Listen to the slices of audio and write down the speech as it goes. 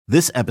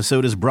This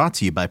episode is brought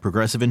to you by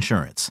Progressive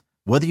Insurance.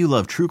 Whether you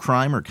love true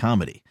crime or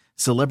comedy,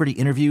 celebrity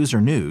interviews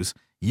or news,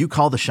 you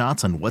call the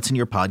shots on what's in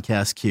your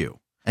podcast queue.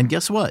 And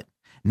guess what?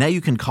 Now you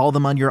can call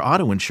them on your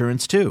auto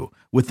insurance too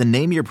with the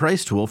Name Your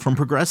Price tool from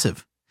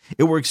Progressive.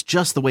 It works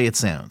just the way it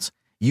sounds.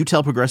 You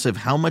tell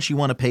Progressive how much you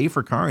want to pay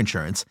for car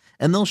insurance,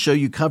 and they'll show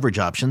you coverage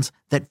options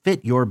that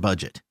fit your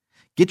budget.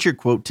 Get your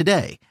quote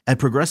today at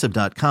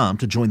Progressive.com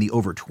to join the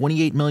over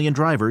 28 million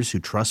drivers who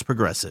trust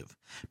Progressive.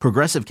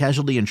 Progressive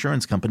Casualty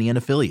Insurance Company and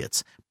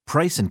Affiliates.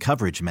 Price and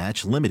coverage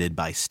match limited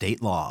by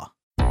state law.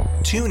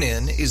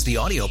 TuneIn is the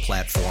audio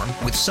platform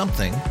with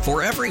something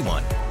for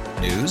everyone.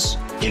 News.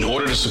 In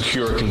order to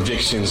secure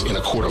convictions in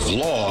a court of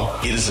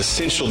law, it is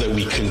essential that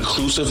we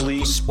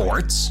conclusively.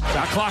 Sports.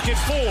 Got clock at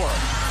 4.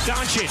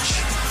 Doncic.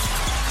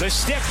 The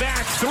step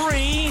back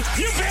 3.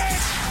 You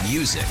bet.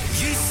 Music.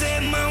 You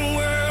set my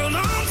world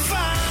on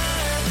fire.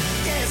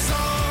 Yes,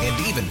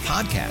 and even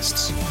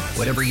podcasts.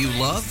 Whatever you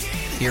love,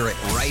 hear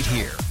it right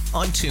here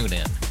on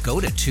TuneIn. Go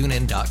to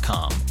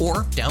TuneIn.com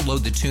or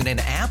download the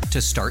TuneIn app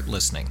to start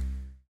listening.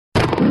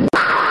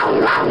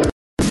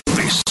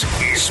 This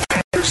is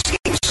Panthers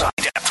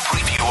Insider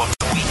preview of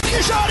the week.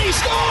 Shot, he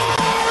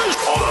scores!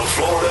 On the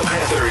Florida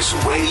Panthers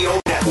Radio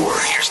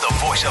Network. Here's the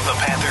voice of the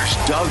Panthers,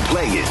 Doug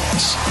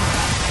Plagens.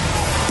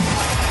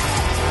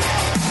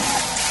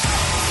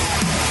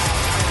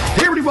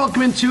 Hey everybody,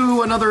 welcome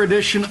into another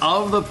edition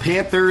of the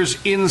Panthers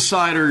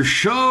Insider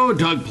Show.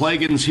 Doug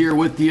Plagens here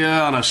with you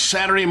on a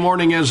Saturday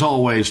morning as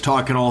always,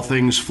 talking all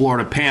things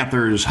Florida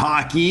Panthers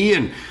hockey.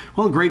 And,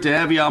 well, great to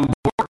have you on board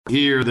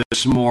here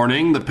this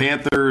morning. The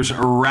Panthers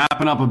are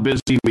wrapping up a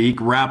busy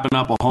week, wrapping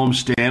up a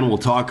homestand. We'll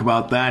talk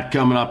about that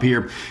coming up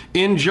here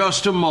in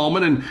just a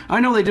moment. And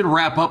I know they did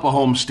wrap up a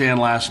homestand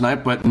last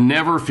night, but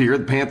never fear,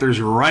 the Panthers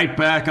are right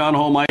back on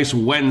home ice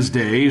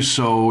Wednesday,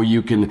 so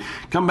you can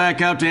come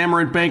back out to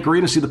Amerant Bank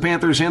Arena, see the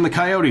Panthers and the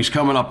Coyotes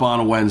coming up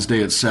on a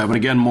Wednesday at 7.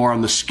 Again, more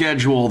on the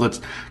schedule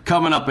that's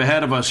coming up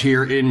ahead of us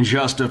here in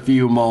just a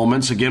few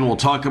moments. Again, we'll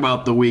talk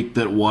about the week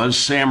that was.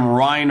 Sam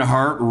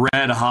Reinhart,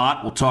 red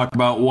hot. We'll talk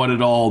about what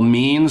it all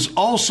means.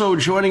 Also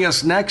joining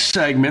us next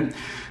segment,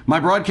 my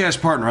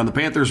broadcast partner on the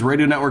Panthers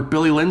Radio Network,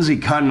 Billy Lindsay,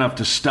 kind enough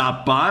to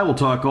stop by. We'll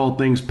talk all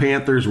things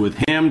Panthers with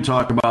him,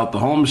 talk about the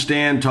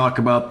homestand, talk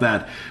about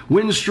that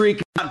win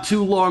streak not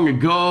too long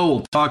ago.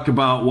 We'll talk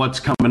about what's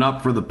coming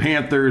up for the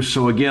Panthers.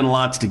 So again,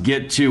 lots to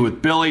get to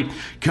with Billy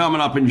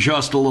coming up in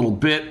just a little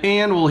bit.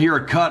 And we'll hear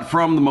a cut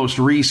from the most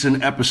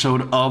recent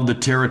episode of the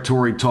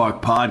Territory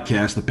Talk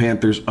podcast, the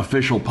Panthers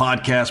official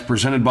podcast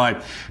presented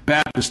by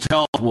Baptist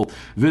Health. We'll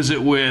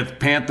visit with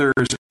Panthers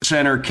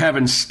center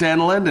Kevin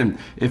Stunland, and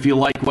if you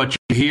like what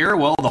you hear,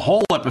 well, the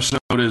whole episode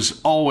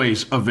is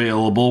always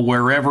available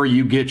wherever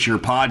you get your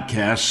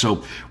podcasts.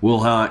 So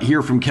we'll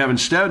hear from Kevin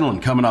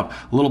Stunland coming up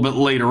a little bit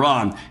later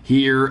on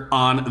here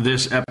on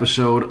this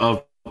episode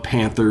of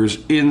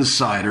Panthers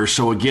Insider.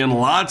 So again,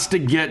 lots to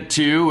get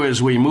to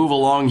as we move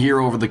along here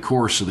over the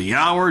course of the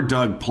hour.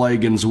 Doug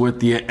Plagens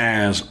with you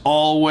as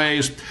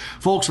always.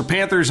 Folks, the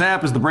Panthers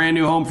app is the brand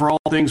new home for all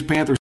things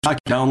Panthers.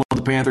 Download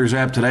the Panthers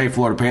app today,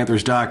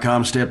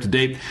 FloridaPanthers.com. Stay up to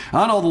date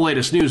on all the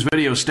latest news,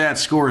 video, stats,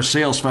 scores,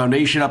 sales,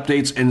 foundation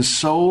updates, and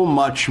so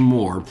much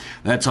more.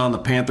 That's on the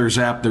Panthers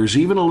app. There's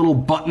even a little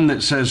button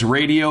that says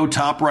radio,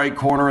 top right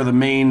corner of the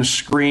main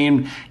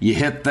screen. You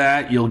hit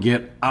that, you'll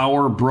get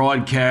our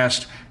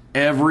broadcast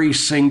every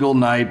single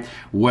night,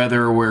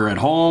 whether we're at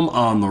home,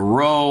 on the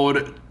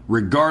road,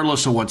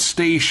 regardless of what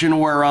station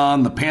we're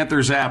on. The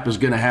Panthers app is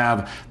going to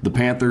have the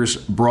Panthers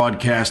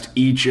broadcast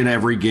each and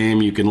every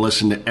game. You can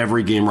listen to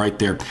every game right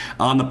there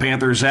on the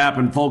Panthers app.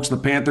 And folks, the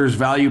Panthers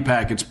value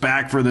pack, it's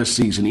back for this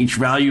season. Each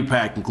value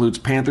pack includes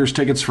Panthers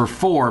tickets for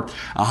 4,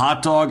 a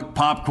hot dog,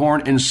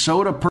 popcorn, and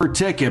soda per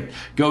ticket.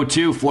 Go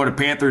to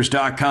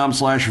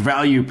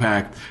FloridaPanthers.com/value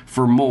pack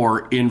for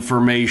more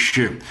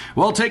information.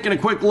 Well, taking a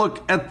quick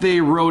look at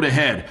the road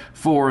ahead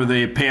for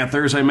the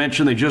Panthers. I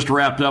mentioned they just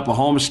wrapped up a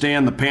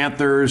homestand. The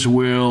Panthers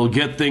will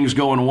get things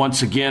going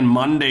once again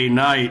Monday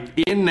night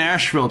in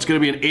Nashville. It's going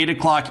to be an 8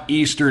 o'clock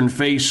Eastern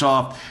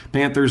face-off.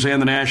 Panthers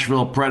and the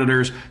Nashville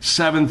Predators.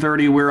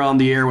 7:30, we're on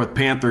the air with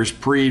Panthers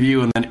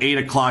preview, and then 8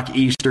 o'clock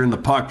Eastern, the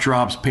puck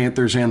drops,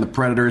 Panthers and the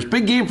Predators.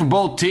 Big game for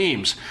both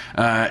teams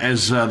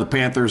as the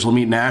Panthers will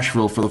meet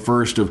Nashville for the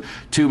first of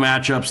 2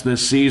 matchups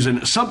this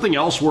season. Something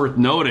else worth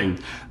noting,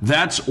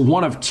 that's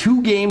one of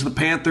 2 games the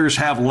Panthers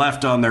have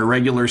left on their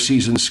regular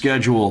season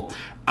schedule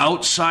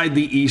outside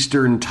the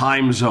Eastern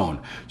time zone.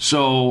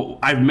 So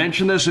I've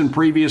mentioned this in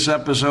previous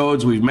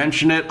episodes. We've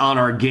mentioned it on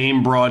our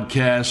game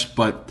broadcast,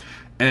 but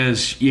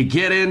as you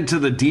get into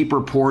the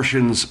deeper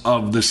portions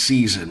of the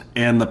season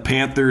and the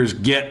Panthers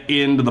get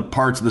into the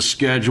parts of the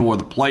schedule where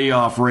the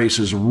playoff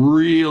races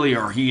really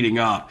are heating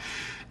up,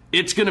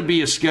 it's going to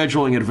be a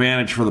scheduling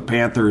advantage for the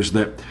Panthers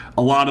that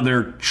a lot of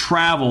their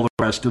travel the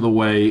rest of the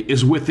way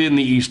is within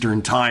the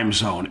Eastern time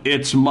zone.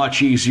 It's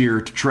much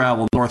easier to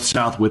travel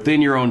north-south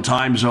within your own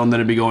time zone than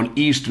to be going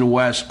east and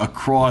west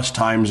across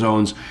time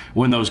zones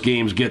when those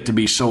games get to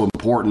be so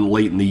important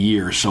late in the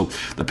year. So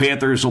the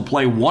Panthers will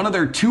play one of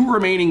their 2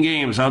 remaining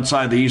games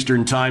outside the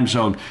Eastern time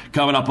zone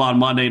coming up on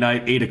Monday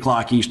night, 8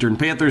 o'clock Eastern.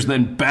 Panthers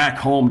then back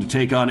home to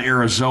take on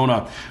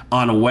Arizona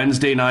on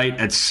Wednesday night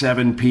at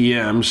 7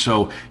 p.m.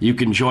 So you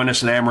can join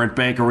us at Amerant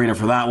Bank Arena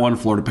for that one.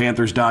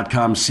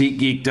 FloridaPanthers.com,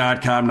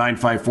 SeatGeek.com,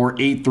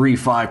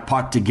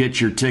 954-835-PUCK to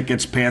get your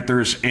tickets.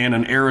 Panthers and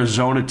an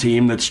Arizona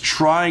team that's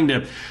trying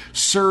to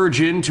surge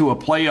into a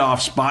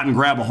playoff spot and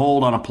grab a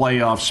hold on a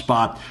playoff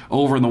spot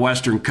over in the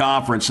Western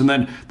Conference. And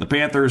then the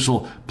Panthers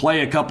will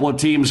play a couple of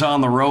teams on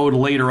the road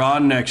later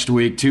on next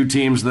week, 2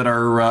 teams that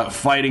are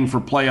fighting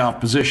for playoff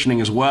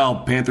positioning as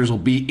well. Panthers will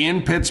be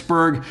in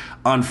Pittsburgh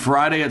on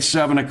Friday at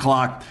 7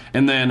 o'clock,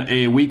 and then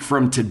a week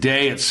from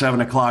today at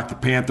 7 o'clock, the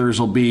Panthers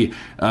will be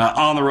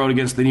on the road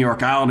against the New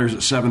York Islanders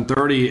at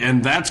 7:30,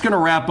 and that's going to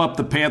wrap up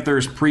the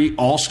Panthers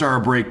pre-All-Star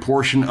break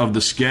portion of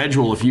the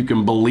schedule, if you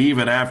can believe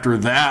it. After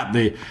that,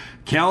 the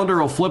calendar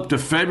will flip to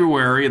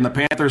February, and the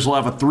Panthers will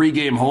have a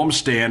 3-game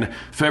homestand,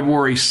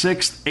 February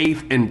 6th,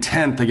 8th, and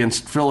 10th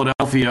against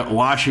Philadelphia,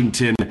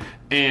 Washington,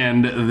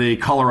 and the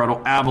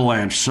Colorado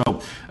Avalanche. So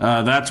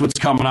that's what's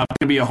coming up. It's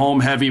going to be a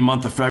home-heavy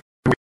month of February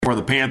for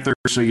the Panthers,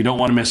 so you don't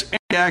want to miss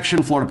any action.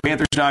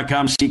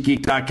 FloridaPanthers.com,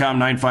 SeatGeek.com,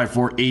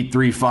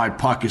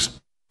 954-835-PUCK is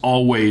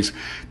always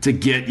to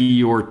get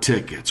your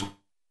tickets.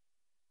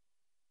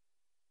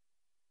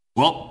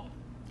 Well,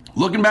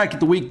 looking back at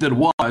the week that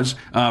was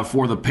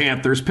for the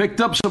Panthers,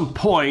 picked up some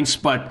points,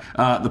 but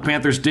the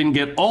Panthers didn't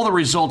get all the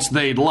results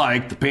they'd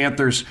like. The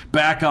Panthers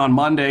back on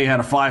Monday had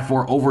a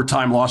 5-4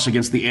 overtime loss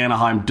against the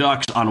Anaheim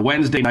Ducks. On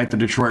Wednesday night, the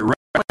Detroit Red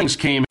Wings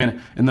came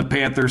in, and the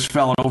Panthers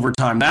fell in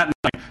overtime that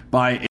night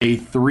by a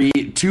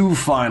 3-2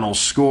 final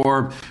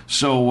score.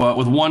 So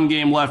with 1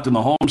 game left in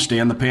the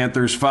homestand, the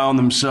Panthers found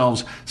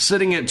themselves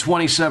sitting at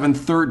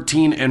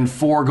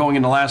 27-13-4 going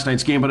into last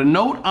night's game. But a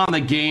note on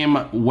the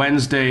game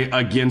Wednesday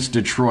against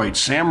Detroit.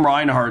 Sam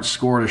Reinhart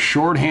scored a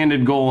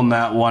shorthanded goal in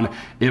that one.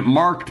 It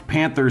marked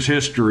Panthers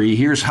history.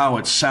 Here's how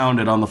it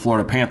sounded on the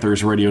Florida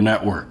Panthers radio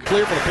network.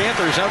 Clear for the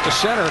Panthers out to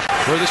center,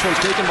 where this one's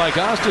taken by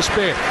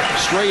Gostisbehere.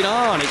 Straight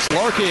on, it's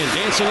Larkin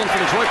dancing in for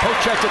Detroit.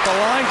 Poke checked at the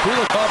line.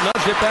 Kulikov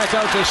nudged it back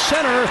out to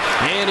center,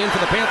 and in for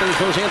the Panthers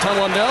goes Anton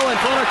Lundell, and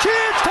for a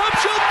chance, top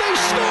shot, they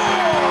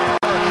score!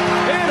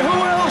 And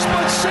who else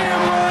but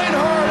Sam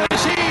Reinhart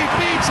as he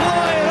beats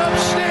Lyon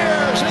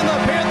upstairs, and the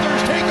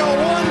Panthers take a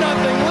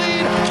 1-0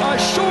 lead. A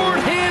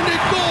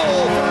short-handed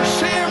goal for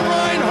Sam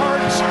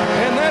Reinhart,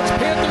 and that's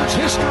Panthers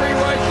history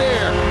right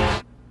there.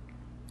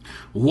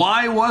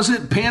 Why was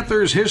it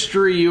Panthers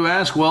history, you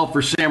ask? Well,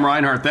 for Sam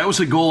Reinhart, that was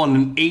a goal in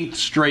an 8th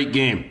straight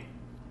game.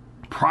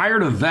 Prior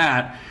to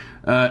that,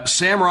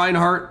 Sam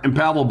Reinhart and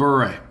Pavel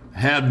Bure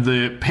had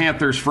the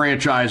Panthers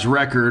franchise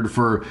record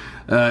for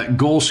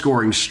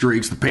goal-scoring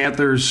streaks. The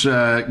Panthers'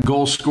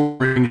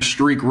 goal-scoring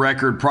streak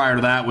record prior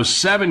to that was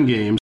 7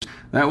 games.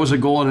 That was a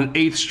goal in an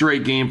 8th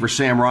straight game for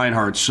Sam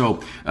Reinhart,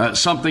 so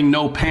something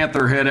no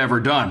Panther had ever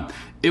done.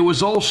 It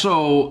was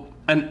also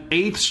an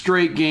 8th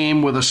straight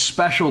game with a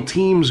special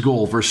teams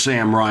goal for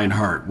Sam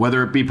Reinhart,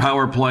 whether it be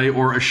power play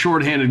or a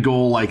shorthanded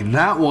goal like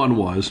that one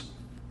was.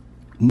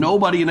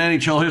 Nobody in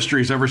NHL history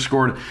has ever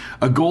scored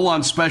a goal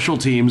on special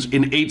teams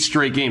in 8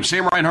 straight games.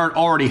 Sam Reinhart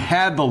already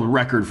had the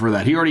record for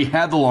that. He already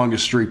had the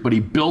longest streak, but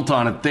he built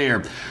on it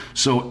there.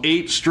 So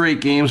 8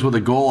 straight games with a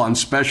goal on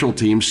special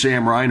teams,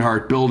 Sam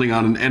Reinhart building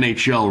on an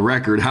NHL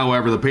record.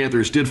 However, the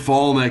Panthers did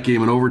fall in that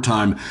game in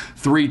overtime.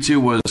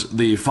 3-2 was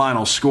the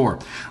final score.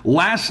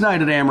 Last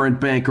night at Amerant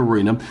Bank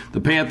Arena,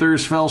 the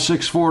Panthers fell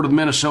 6-4 to the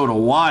Minnesota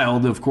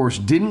Wild. Of course,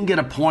 didn't get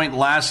a point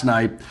last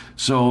night,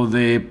 so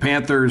the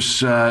Panthers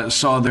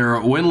saw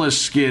their winless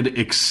skid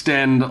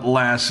extend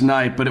last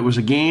night, but it was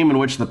a game in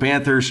which the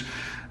Panthers,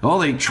 well,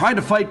 they tried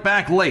to fight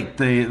back late.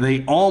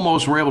 They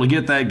almost were able to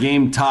get that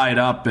game tied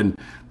up, and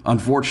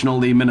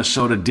unfortunately,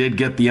 Minnesota did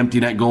get the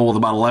empty net goal with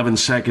about 11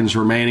 seconds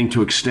remaining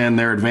to extend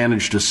their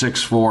advantage to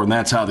 6-4, and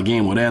that's how the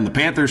game would end. The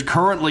Panthers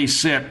currently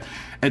sit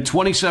at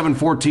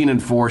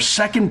 27-14-4,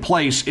 second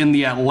place in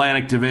the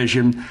Atlantic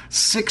Division,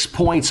 6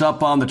 points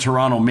up on the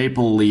Toronto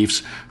Maple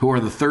Leafs, who are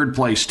the third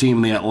place team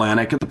in the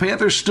Atlantic. And the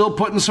Panthers still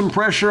putting some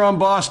pressure on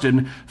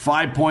Boston,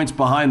 5 points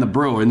behind the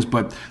Bruins,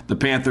 but the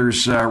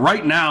Panthers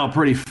right now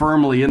pretty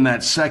firmly in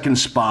that second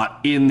spot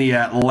in the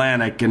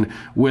Atlantic. And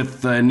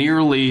with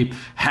nearly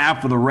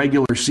half of the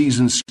regular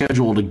season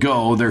schedule to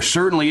go, there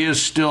certainly is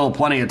still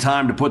plenty of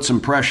time to put some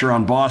pressure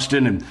on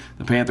Boston, and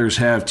the Panthers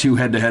have 2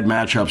 head-to-head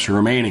matchups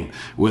remaining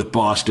with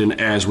Boston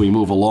as we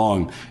move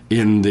along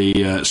in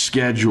the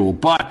schedule.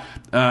 But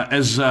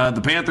as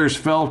the Panthers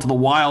fell to the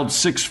Wild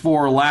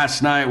 6-4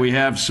 last night, we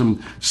have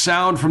some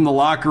sound from the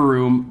locker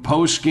room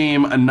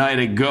post-game a night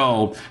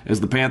ago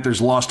as the Panthers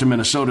lost to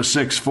Minnesota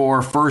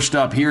 6-4. First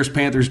up, here's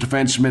Panthers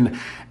defenseman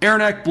Aaron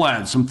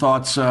Ekblad. Some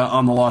thoughts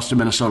on the loss to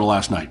Minnesota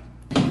last night.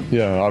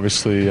 Yeah,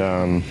 obviously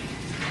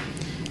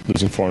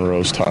losing 4 in a row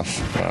is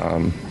tough.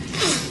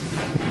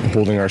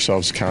 holding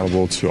ourselves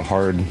accountable to a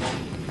hard,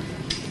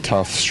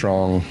 tough,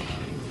 strong,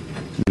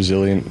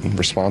 resilient,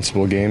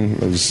 responsible game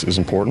is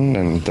important,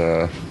 and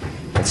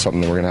that's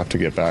something that we're going to have to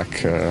get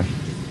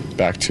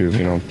back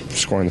to.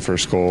 Scoring the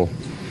first goal,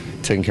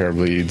 taking care of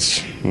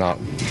leads, not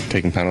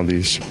taking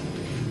penalties.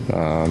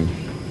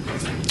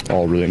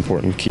 All really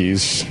important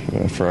keys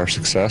for our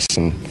success,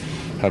 and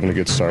having a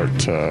good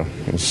start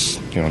is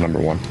number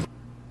one.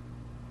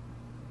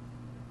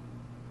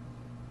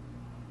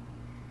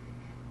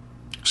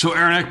 So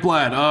Aaron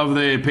Ekblad of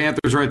the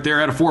Panthers right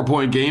there had a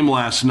 4-point game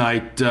last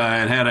night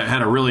and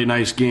had a really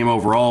nice game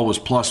overall, was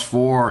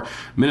 +4.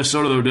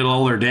 Minnesota, though, did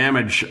all their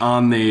damage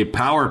on the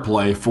power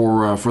play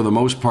for the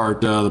most part.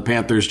 The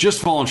Panthers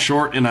just falling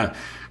short in a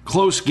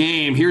close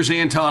game. Here's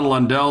Anton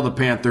Lundell, the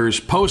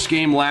Panthers,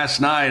 post-game last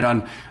night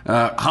on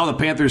how the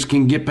Panthers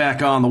can get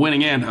back on the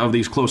winning end of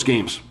these close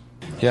games.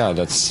 Yeah,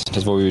 that's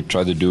what we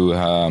try to do.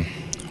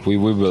 We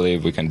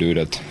believe we can do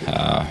that.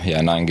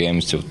 9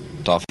 games to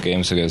tough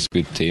games against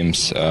good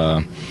teams.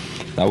 Now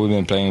we've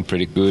been playing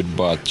pretty good,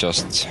 but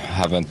just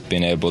haven't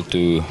been able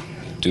to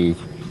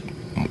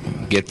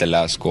get the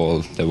last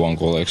goal, the 1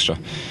 goal extra.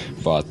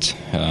 But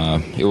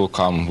it will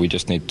come. We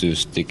just need to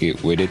stick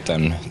with it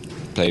and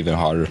play even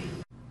harder.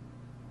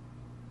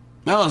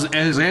 Well,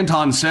 as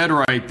Anton said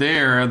right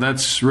there,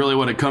 that's really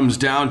what it comes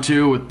down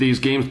to with these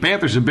games.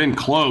 Panthers have been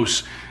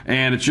close,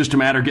 and it's just a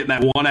matter of getting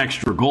that 1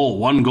 extra goal.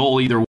 1 goal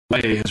either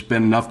way has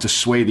been enough to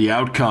sway the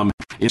outcome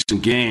in some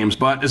games.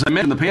 But as I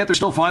mentioned, the Panthers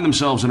still find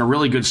themselves in a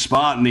really good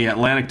spot in the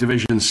Atlantic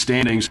Division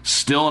standings,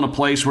 still in a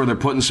place where they're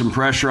putting some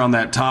pressure on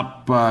that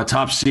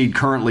top seed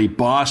currently,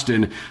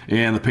 Boston,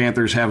 and the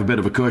Panthers have a bit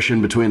of a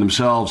cushion between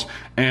themselves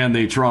and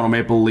the Toronto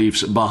Maple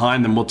Leafs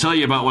behind them. We'll tell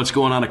you about what's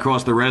going on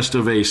across the rest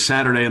of a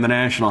Saturday in the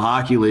National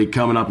Hockey League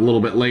coming up a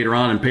little bit later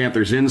on in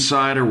Panthers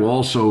Insider. We'll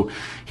also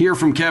hear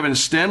from Kevin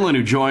Stunland,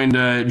 who joined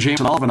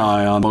James and Olive and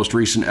I on the most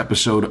recent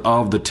episode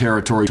of the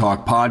Territory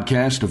Talk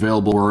podcast,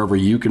 available wherever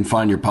you can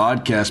find your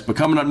podcast. But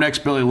coming up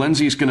next, Billy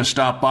Lindsay's going to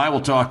stop by.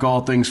 We'll talk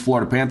all things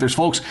Florida Panthers.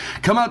 Folks,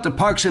 come out to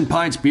Pucks and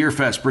Pints Beer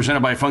Fest, presented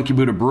by Funky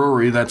Buddha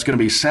Brewery. That's going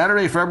to be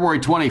Saturday, February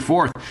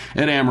 24th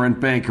at Amerant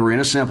Bank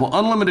Arena. Sample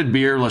unlimited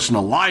beer, listen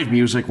to live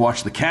music,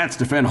 watch the Cats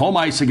defend home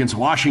ice against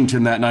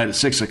Washington that night at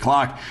 6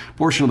 o'clock.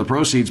 Portion of the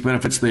proceeds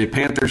benefits the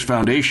Panthers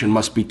Foundation.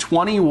 Must be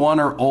 21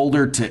 or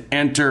older to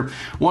enter.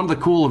 One of the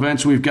cool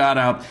events we've got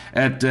out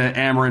at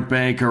Amerant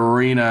Bank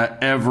Arena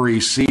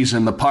every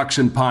season, the Pucks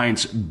and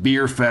Pints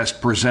Beer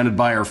Fest, presented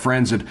by our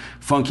friends at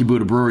Funky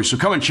Buddha Brewery. So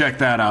come and check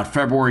that out,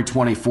 February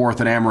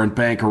 24th at Amerant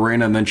Bank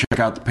Arena, and then check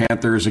out the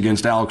Panthers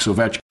against Alex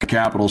Ovechkin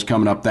Capitals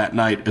coming up that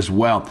night as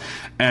well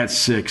at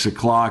 6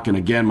 o'clock. And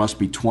again, must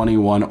be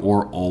 21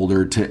 or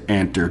older to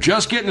enter.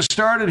 Just getting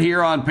started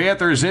here on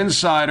Panthers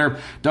Insider.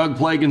 Doug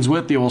Plagens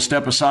with you. We'll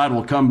step aside.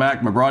 We'll come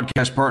back. My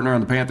broadcast partner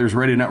on the Panthers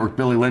Radio Network,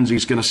 Billy Lindsay,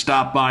 is going to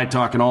stop by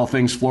talking all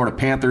things Florida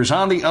Panthers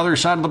on the other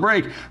side of the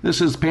break. This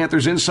is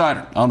Panthers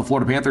Insider on the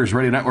Florida Panthers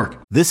Radio Network.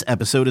 This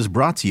episode is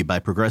brought to you by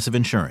Progressive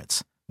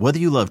Insurance. Whether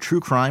you love true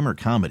crime or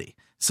comedy,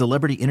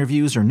 celebrity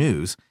interviews or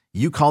news,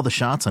 you call the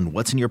shots on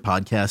what's in your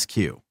podcast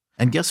queue.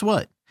 And guess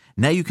what?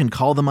 Now you can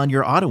call them on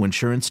your auto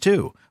insurance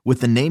too with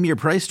the Name Your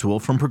Price tool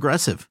from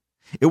Progressive.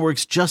 It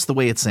works just the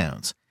way it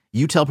sounds.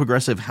 You tell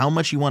Progressive how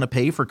much you want to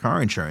pay for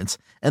car insurance,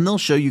 and they'll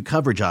show you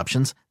coverage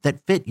options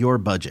that fit your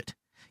budget.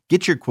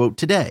 Get your quote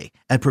today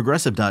at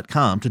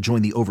Progressive.com to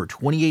join the over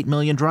 28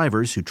 million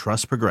drivers who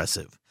trust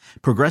Progressive.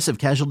 Progressive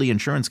Casualty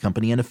Insurance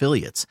Company and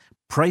Affiliates.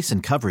 Price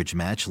and coverage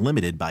match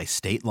limited by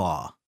state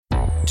law.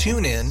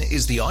 TuneIn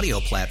is the audio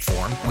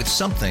platform with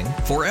something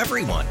for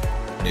everyone.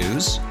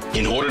 News.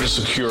 In order to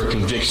secure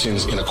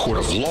convictions in a court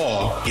of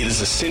law, it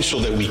is essential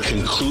that we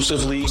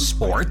conclusively.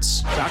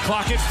 Sports. Got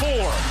clock at 4.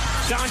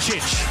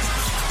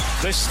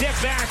 Doncic. The step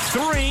back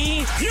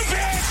 3. You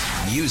bet.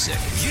 Music.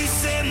 You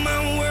set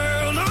my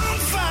world on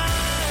fire.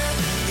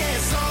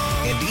 Yes,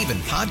 and even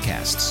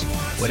podcasts.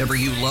 Whatever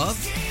you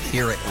love,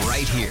 hear it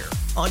right here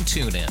on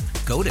TuneIn.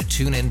 Go to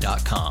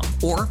TuneIn.com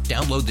or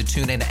download the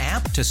TuneIn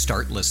app to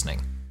start listening.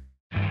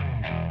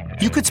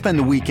 You could spend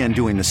the weekend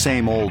doing the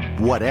same old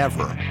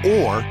whatever,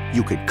 or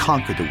you could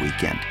conquer the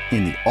weekend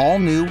in the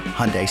all-new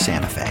Hyundai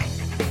Santa Fe.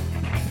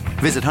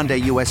 Visit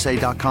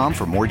HyundaiUSA.com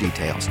for more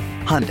details.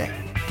 Hyundai,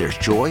 there's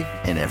joy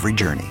in every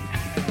journey.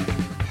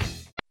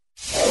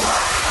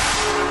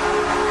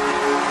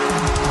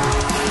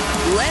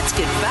 Let's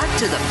get back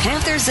to the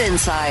Panthers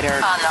Insider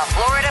on the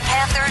Florida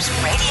Panthers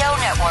Radio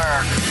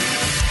Network.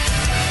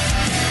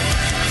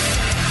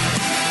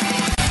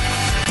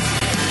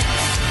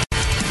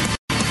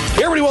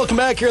 Hey everybody, welcome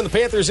back here on the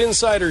Panthers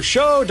Insider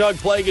Show. Doug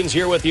Plagens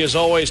here with you as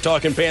always,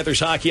 talking Panthers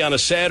hockey on a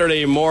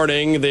Saturday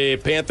morning. The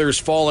Panthers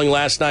falling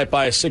last night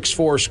by a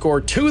 6-4 score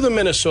to the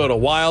Minnesota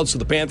Wild, so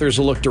the Panthers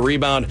will look to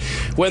rebound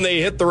when they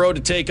hit the road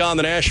to take on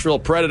the Nashville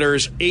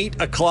Predators. 8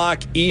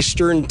 o'clock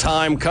Eastern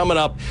time coming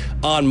up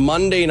on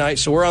Monday night.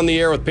 So we're on the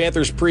air with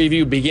Panthers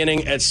preview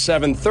beginning at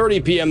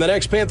 7:30 p.m. The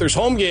next Panthers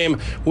home game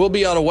will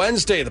be on a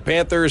Wednesday. The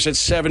Panthers at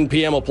 7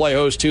 p.m. will play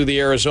host to the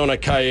Arizona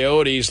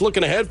Coyotes.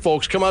 Looking ahead,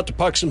 folks, come out to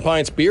Pucks and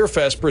Pints Beer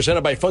Fest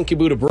presented by Funky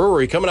Buddha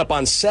Brewery coming up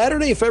on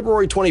Saturday,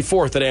 February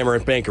 24th at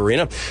Amarant Bank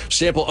Arena.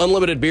 Sample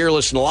unlimited beer,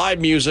 listen to live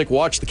music,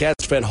 watch the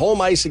Cats defend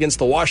home ice against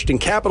the Washington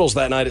Capitals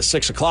that night at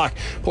 6 o'clock.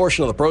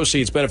 Portion of the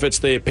proceeds benefits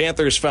the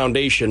Panthers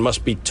Foundation.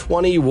 Must be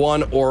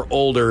 21 or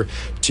older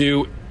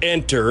to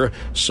enter.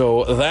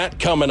 So that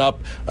coming up,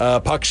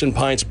 Pucks and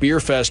Pints Beer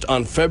Fest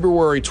on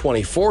February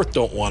 24th.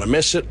 Don't want to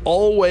miss it.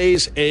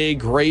 Always a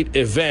great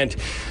event.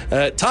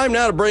 Time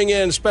now to bring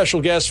in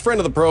special guest, friend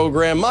of the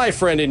program, my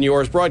friend and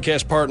yours,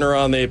 broadcast partner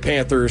on the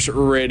Panthers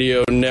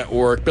Radio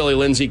Network, Billy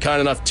Lindsay,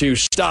 kind enough to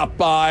stop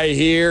by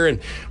here.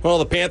 And, well,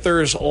 the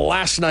Panthers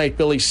last night,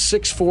 Billy,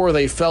 6-4,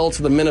 they fell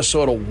to the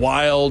Minnesota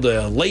Wild.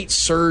 A late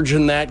surge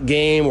in that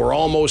game. Were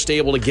almost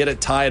able to get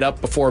it tied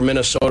up before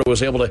Minnesota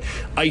was able to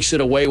ice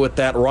it away with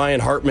that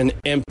Ryan Hartman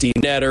empty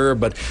netter.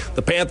 But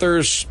the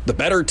Panthers, the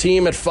better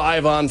team at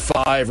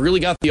 5-on-5, really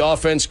got the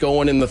offense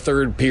going in the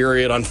third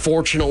period.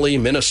 Unfortunately,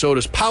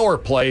 Minnesota's power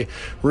play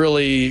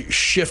really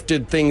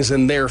shifted things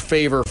in their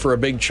favor for a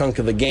big chunk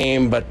of the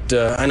game. But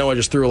I know I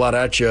just threw a lot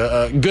at you.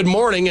 Good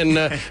morning, and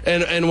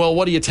well,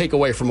 what do you take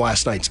away from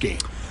last night's game?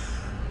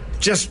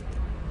 Just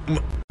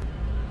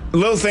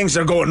little things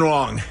are going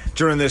wrong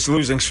during this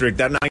losing streak.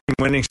 That 9-game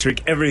winning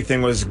streak,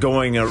 everything was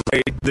going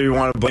right. Do you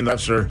want to blame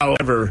us? Or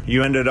however,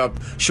 you ended up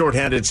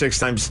shorthanded 6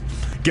 times,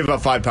 give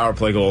up 5 power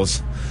play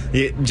goals.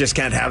 You just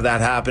can't have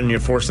that happen. You're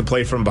forced to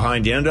play from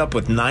behind. You end up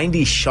with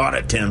 90 shot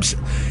attempts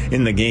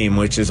in the game,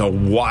 which is a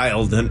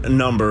wild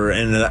number.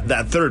 And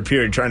that third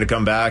period, trying to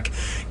come back,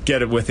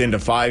 get it within to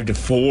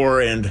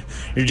 5-4, and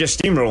you're just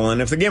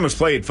steamrolling. If the game was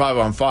played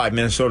 5-on-5,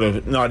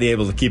 Minnesota not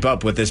able to keep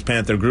up with this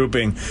Panther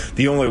grouping.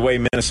 The only way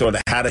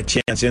Minnesota had a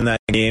chance in that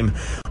game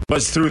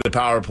was through the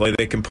power play.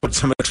 They can put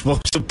some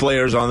explosive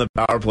players on the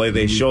power play.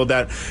 They showed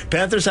that.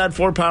 Panthers had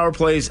 4 power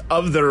plays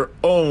of their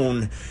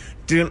own.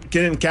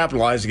 Didn't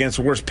capitalize against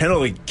the worst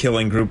penalty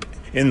killing group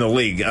in the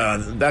league.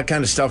 That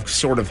kind of stuff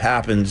sort of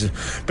happens.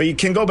 But you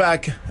can go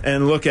back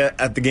and look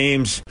at the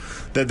games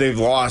that they've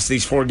lost,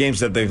 these 4 games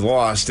that they've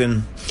lost,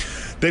 and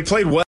they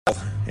played well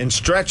in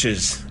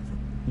stretches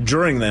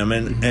during them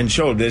and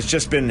showed. It's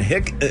just been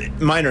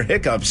minor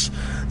hiccups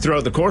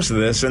throughout the course of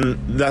this,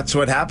 and that's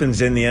what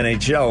happens in the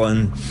NHL.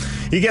 And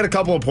you get a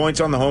couple of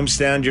points on the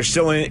homestand, you're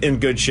still in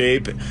good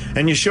shape,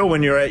 and you show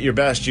when you're at your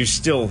best you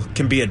still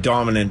can be a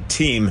dominant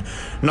team.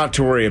 Not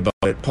to worry about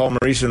it. Paul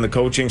Maurice and the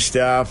coaching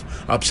staff,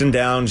 ups and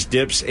downs,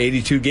 dips,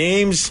 82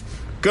 games.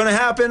 Gonna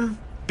happen.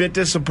 Bit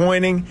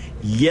disappointing,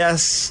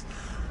 yes,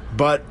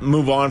 but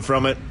move on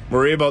from it.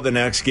 Worry about the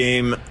next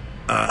game.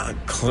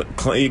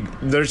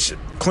 There's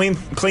clean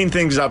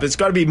things up. It's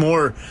got to be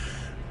more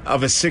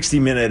of a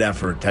 60-minute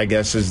effort, I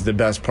guess, is the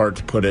best part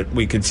to put it.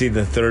 We could see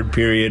the third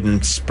period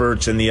and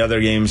spurts in the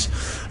other games.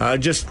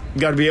 Just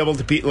got to be able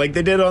to be like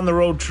they did on the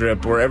road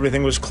trip, where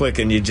everything was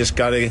clicking. You just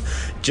got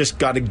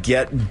to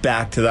get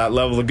back to that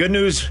level. The good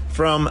news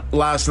from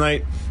last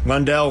night: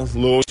 Lundell,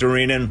 Lewis,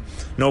 Dorinen,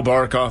 no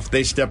Barkov.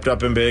 They stepped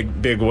up in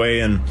big way,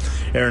 and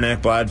Aaron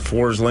Ekblad,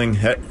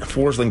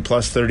 Forsling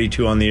plus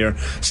 32 on the year.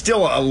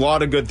 Still a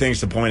lot of good things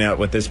to point out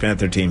with this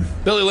Panther team.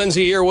 Billy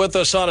Lindsay here with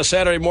us on a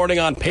Saturday morning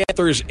on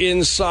Panthers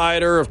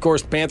Insider. Of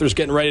course, the Panthers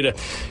getting ready to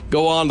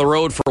go on the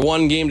road for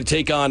one game to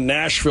take on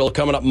Nashville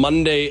coming up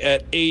Monday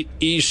at 8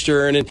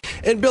 Eastern.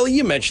 And Billy,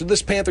 you mentioned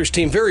this Panthers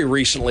team very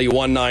recently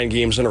won 9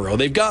 games in a row.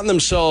 They've gotten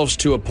themselves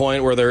to a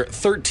point where they're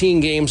 13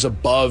 games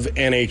above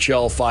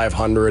NHL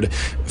 500.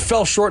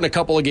 Fell short in a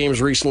couple of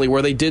games recently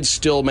where they did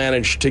still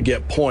manage to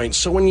get points.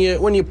 So when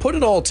you put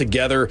it all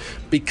together,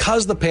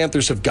 because the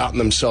Panthers have gotten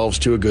themselves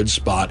to a good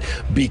spot,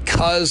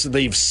 because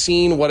they've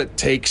seen what it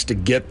takes to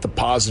get the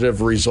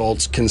positive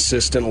results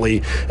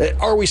consistently,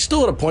 are we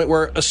still at a point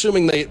where,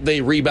 assuming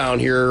they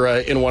rebound here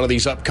in one of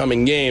these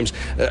upcoming games,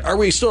 are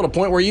we still at a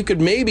point where you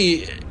could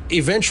maybe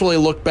eventually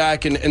look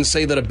back and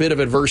say that a bit of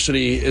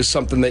adversity is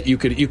something that you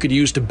could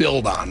use to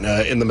build on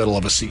in the middle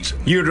of a season?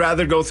 You'd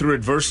rather go through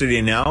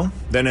adversity now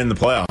than in the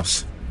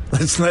playoffs.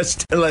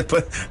 Let's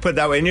put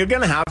that way. And you're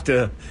going to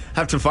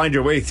have to find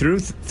your way through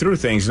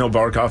things. No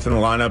Barkov in the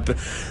lineup.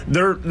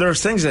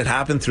 There's things that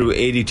happen through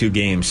 82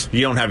 games.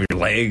 You don't have your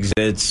legs.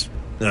 It's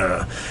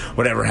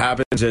whatever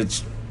happens.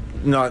 It's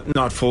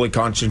not fully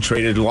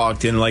concentrated,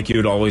 locked in like you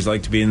would always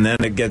like to be, and then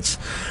it gets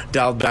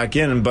dialed back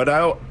in. But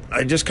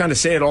I just kind of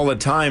say it all the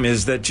time,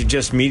 is that you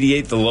just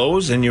mediate the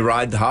lows and you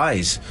ride the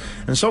highs.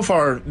 And so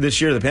far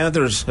this year, the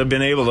Panthers have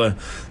been able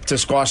to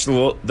squash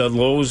the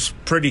lows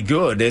pretty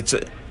good. It's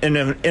in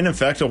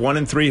effect a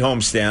 1-3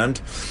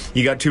 homestand.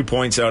 You got 2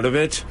 points out of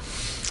it.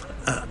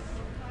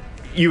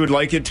 You would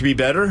like it to be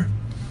better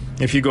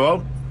if you go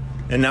out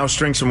and now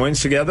string some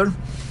wins together,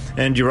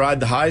 and you ride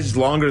the highs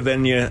longer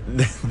than you're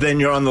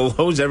on the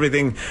lows.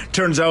 Everything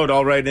turns out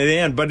all right in the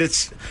end. But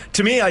it's,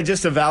 to me, I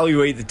just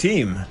evaluate the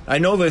team. I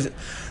know that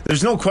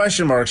there's no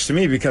question marks to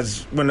me,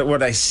 because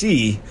what I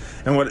see,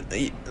 and what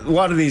a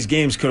lot of these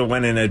games could have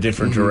went in a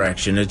different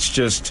direction. It's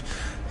just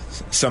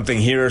something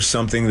here,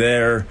 something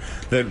there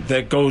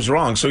that goes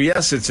wrong. So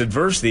yes, it's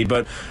adversity,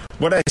 but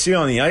what I see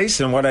on the ice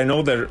and what I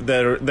know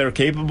they're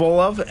capable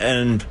of,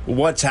 and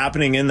what's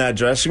happening in that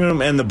dressing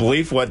room, and the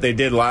belief what they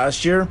did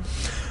last year,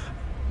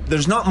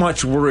 there's not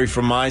much worry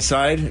from my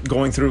side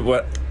going through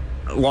what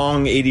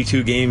long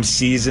 82 game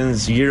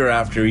seasons year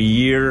after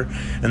year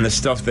and the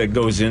stuff that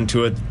goes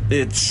into it.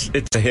 It's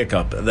a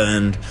hiccup,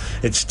 and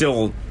it's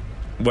still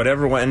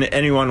whatever when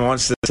anyone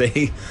wants to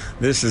say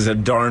this is a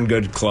darn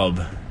good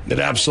club. It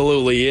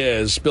absolutely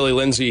is. Billy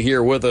Lindsay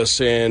here with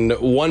us, and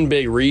one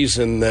big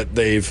reason that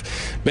they've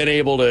been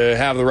able to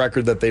have the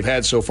record that they've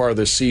had so far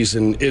this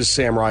season is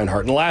Sam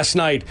Reinhart. And last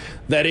night,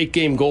 that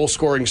 8-game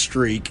goal-scoring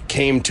streak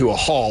came to a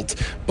halt,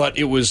 but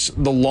it was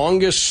the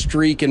longest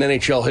streak in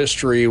NHL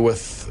history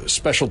with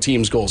special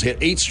teams goals. He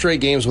had 8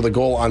 straight games with a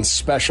goal on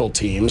special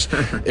teams.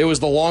 It was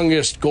the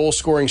longest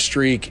goal-scoring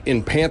streak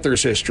in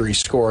Panthers history,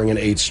 scoring in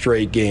 8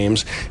 straight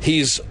games.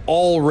 He's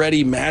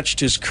already matched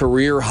his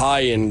career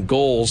high in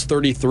goals,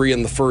 33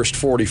 in the first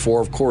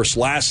 44. Of course,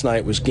 last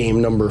night was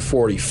game number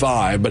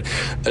 45. But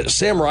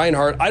Sam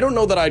Reinhart, I don't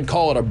know that I'd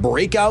call it a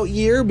breakout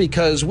year,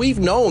 because we've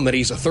known that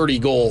he's a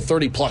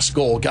 30-plus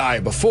goal guy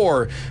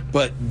before.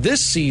 But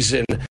this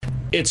season,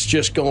 it's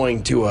just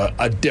going to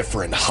a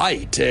different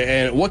height.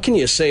 And what can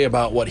you say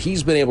about what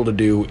he's been able to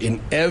do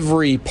in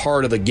every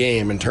part of the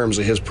game in terms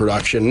of his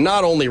production,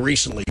 not only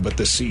recently, but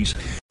this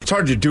season? It's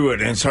hard to do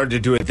it, and it's hard to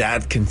do it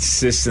that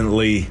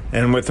consistently.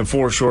 And with the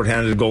 4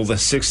 shorthanded goals, the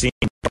 16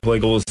 play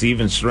goals,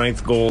 even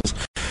strength goals.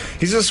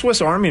 He's a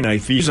Swiss Army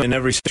knife usually in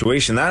every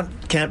situation. That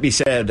can't be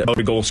said about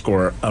a goal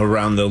scorer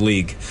around the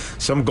league.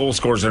 Some goal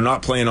scorers are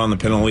not playing on the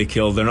penalty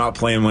kill. They're not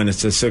playing when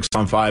it's a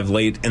 6-on-5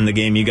 late in the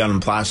game. You got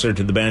him plastered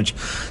to the bench.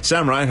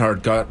 Sam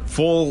Reinhart got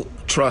full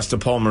trust of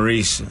Paul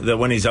Maurice that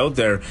when he's out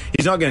there,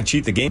 he's not going to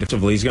cheat the game.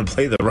 He's going to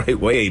play the right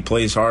way. He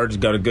plays hard. He's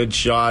got a good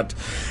shot.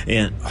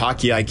 And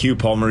hockey IQ,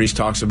 Paul Maurice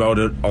talks about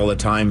it all the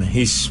time.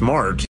 He's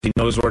smart. He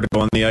knows where to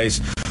go on the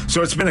ice.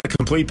 So it's been a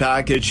complete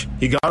package.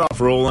 He got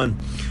off rolling.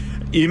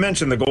 You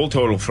mentioned the goal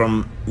total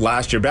from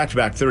last year,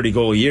 back-to-back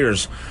 30-goal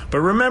years.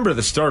 But remember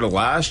the start of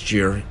last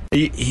year,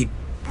 he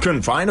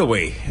couldn't find a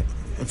way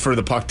for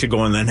the puck to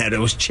go in the net. It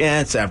was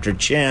chance after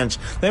chance.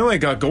 Then when it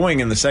got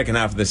going in the second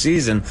half of the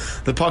season,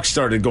 the puck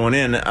started going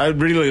in.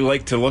 I'd really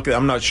like to look at,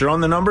 I'm not sure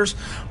on the numbers,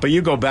 but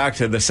you go back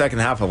to the second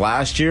half of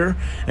last year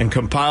and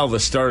compile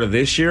the start of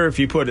this year. If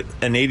you put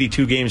an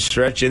 82-game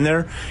stretch in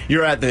there,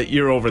 you're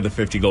over the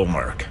 50-goal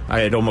mark.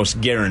 I'd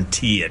almost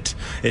guarantee it.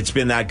 It's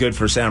been that good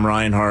for Sam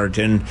Reinhart.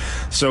 And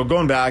so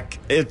going back,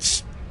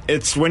 it's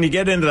when you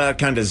get into that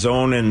kind of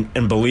zone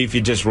and belief,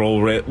 you just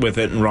roll with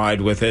it and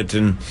ride with it.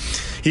 And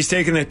he's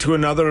taken it to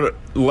another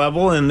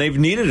level, and they've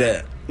needed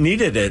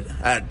it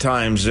at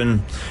times.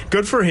 And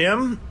good for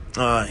him.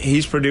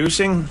 He's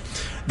producing.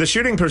 The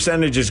shooting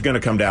percentage is going to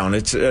come down.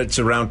 It's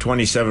around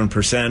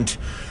 27%.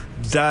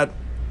 That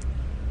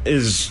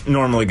is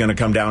normally going to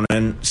come down.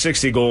 And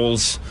 60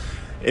 goals.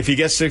 If he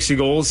gets 60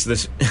 goals,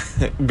 this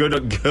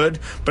good.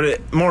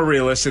 But more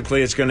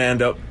realistically, it's going to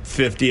end up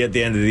 50 at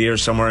the end of the year,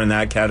 somewhere in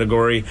that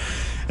category.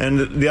 And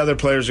the other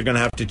players are going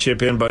to have to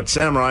chip in. But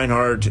Sam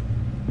Reinhart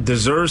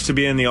deserves to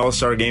be in the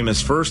All-Star game,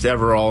 his first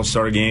ever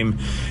All-Star game.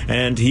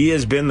 And he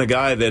has been the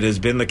guy that has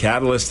been the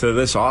catalyst to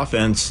this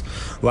offense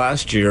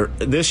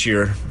this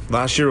year.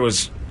 Last year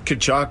was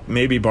Tkachuk,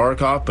 maybe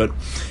Barkov, but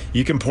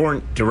you can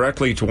point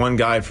directly to one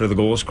guy for the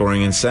goal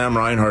scoring, and Sam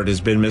Reinhart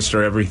has been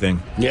Mr. Everything.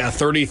 Yeah,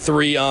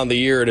 33 on the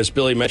year, and as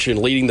Billy mentioned,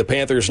 leading the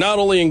Panthers not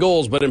only in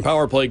goals, but in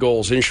power play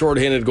goals, in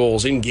shorthanded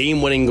goals, in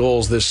game-winning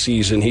goals this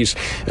season. He's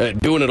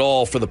doing it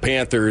all for the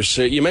Panthers.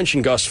 You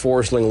mentioned Gus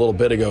Forsling a little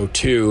bit ago,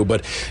 too,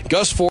 but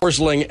Gus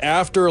Forsling,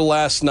 after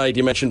last night,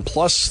 you mentioned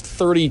plus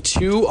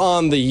 32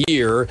 on the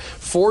year.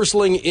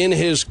 Forsling in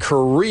his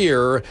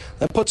career,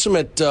 that puts him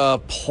at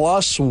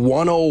plus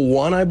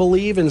 101, I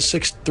believe, in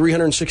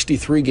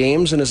 363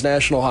 games in his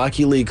National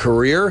Hockey League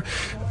career.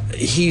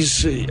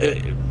 He's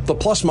the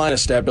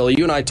plus-minus stat, Billy.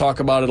 You and I talk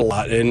about it a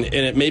lot, and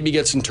it maybe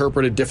gets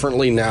interpreted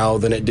differently now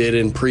than it did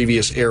in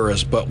previous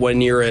eras. But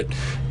when you're at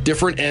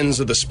different ends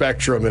of the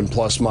spectrum in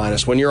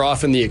plus-minus, when you're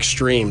off in the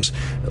extremes,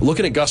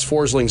 looking at Gus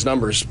Forsling's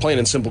numbers, plain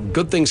and simple,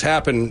 good things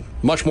happen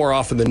much more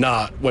often than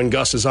not when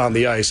Gus is on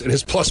the ice, and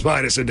his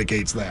plus-minus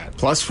indicates that.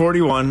 Plus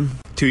 41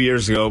 2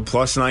 years ago,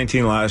 plus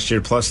 19 last year,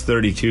 plus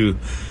 32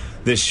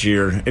 this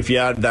year. If you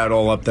add that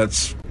all up,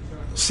 that's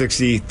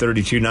 60,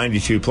 32,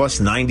 92,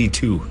 plus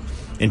 92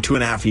 in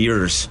 2.5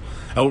 years.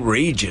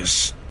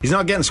 Outrageous. He's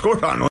not getting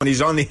scored on when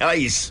he's on the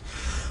ice.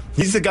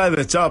 He's the guy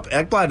that's up.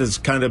 Ekblad has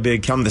kind of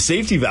become the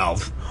safety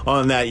valve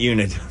on that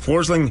unit.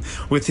 Forsling,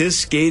 with his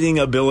skating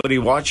ability,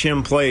 watch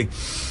him play.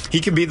 He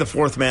can be the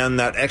fourth man,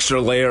 that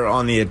extra layer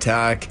on the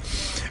attack.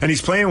 And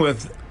he's playing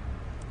with,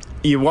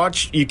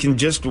 you can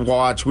just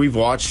watch, we've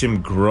watched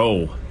him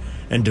grow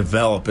and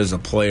develop as a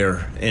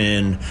player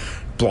in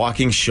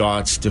blocking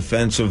shots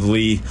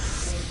defensively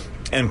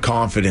and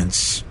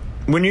confidence.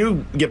 When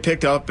you get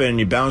picked up and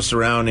you bounce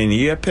around and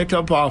you get picked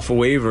up off of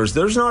waivers,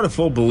 there's not a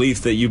full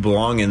belief that you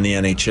belong in the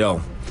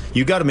NHL.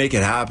 You got to make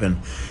it happen.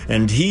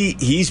 And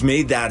he's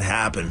made that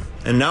happen.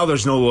 And now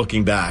there's no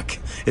looking back.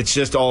 It's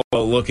just all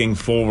about looking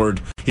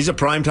forward. He's a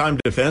primetime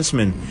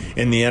defenseman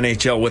in the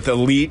NHL with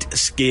elite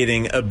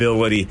skating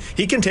ability.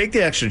 He can take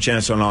the extra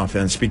chance on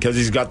offense because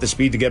he's got the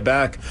speed to get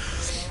back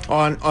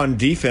on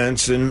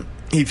defense. And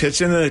he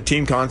fits into the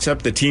team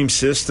concept, the team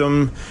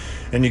system.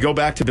 And you go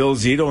back to Bill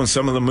Zito and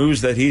some of the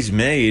moves that he's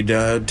made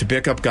to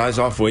pick up guys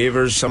off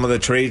waivers, some of the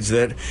trades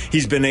that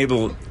he's been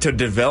able to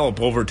develop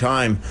over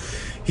time.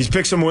 He's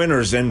picked some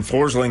winners, and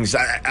Forsling's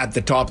at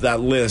the top of that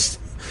list.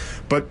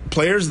 But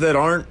players that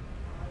aren't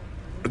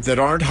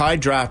high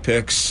draft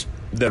picks,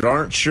 that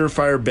aren't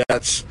surefire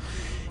bets,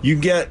 you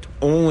get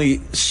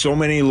only so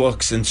many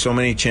looks and so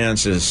many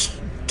chances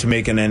to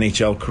make an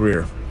NHL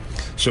career.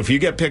 So if you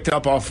get picked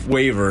up off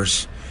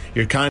waivers,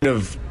 you're kind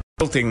of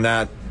tilting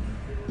that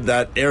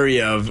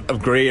area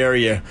of gray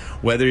area,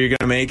 whether you're going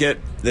to make it.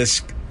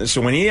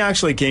 So when he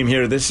actually came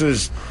here,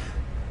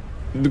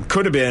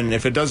 could have been,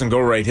 if it doesn't go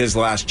right, his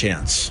last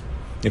chance.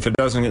 If it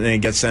doesn't and he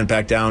gets sent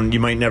back down, you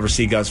might never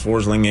see Gus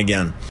Forsling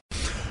again.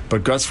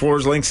 But Gus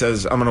Forsling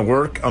says, I'm going to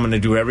work. I'm going to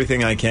do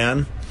everything I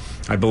can.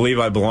 I believe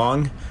I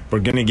belong. We're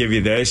going to give you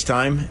the ice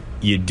time.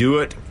 You do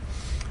it.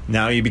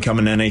 Now you become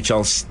an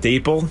NHL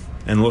staple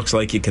and looks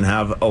like you can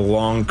have a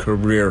long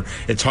career.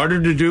 It's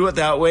harder to do it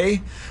that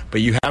way,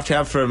 but you have to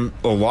have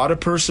a lot of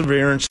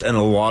perseverance and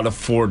a lot of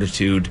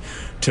fortitude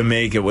to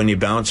make it when you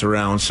bounce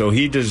around. So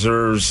he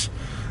deserves,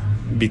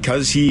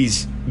 because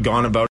he's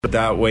gone about it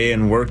that way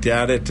and worked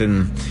at it,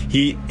 and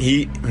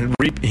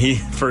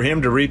for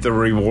him to reap the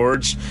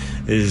rewards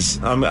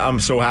is, I'm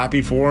so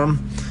happy for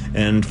him.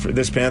 And for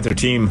this Panther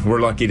team,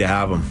 we're lucky to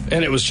have him.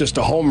 And it was just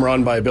a home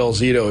run by Bill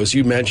Zito, as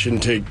you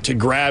mentioned, to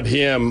grab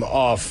him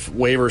off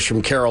waivers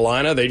from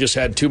Carolina. They just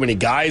had too many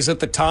guys at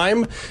the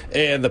time,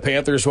 and the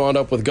Panthers wound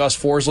up with Gus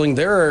Forsling.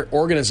 There are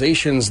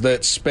organizations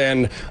that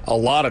spend a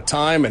lot of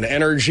time and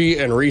energy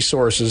and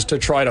resources to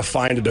try to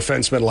find a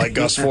defenseman like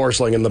Gus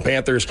Forsling, and the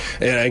Panthers,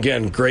 and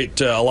again,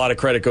 great, a lot of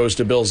credit goes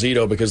to Bill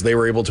Zito because they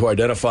were able to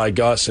identify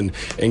Gus and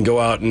go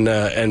out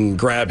and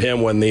grab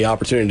him when the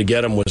opportunity to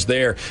get him was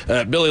there.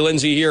 Billy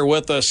Lindsay here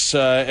with us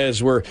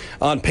as we're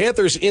on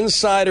Panthers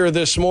Insider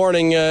this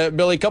morning.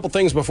 Billy, a couple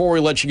things before we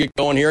let you get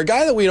going here. A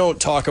guy that we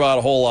don't talk about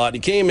a whole lot. He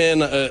came in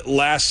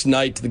last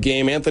night to the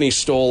game, Anthony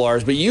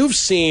Stolarz, but you've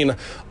seen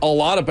a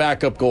lot of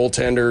backup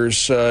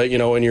goaltenders,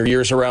 in your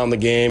years around the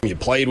game. You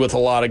played with a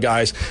lot of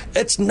guys.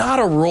 It's not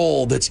a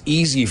role that's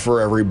easy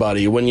for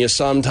everybody when you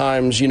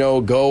sometimes,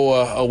 go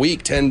a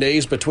week, 10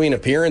 days between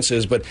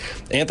appearances. But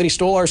Anthony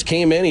Stolarz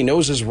came in. He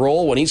knows his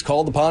role when he's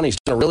called upon. He's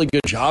done a really good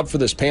job for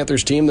this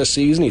Panthers team this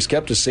season. He's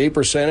kept his save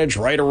percentage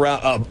right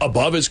around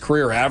above his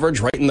career average,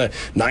 right in the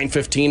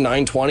 915,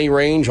 920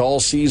 range all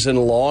season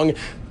long.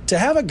 To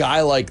have a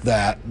guy like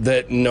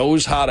that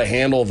knows how to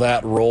handle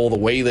that role the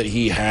way that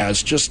he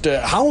has, just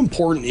how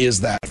important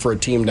is that for a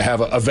team to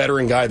have a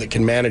veteran guy that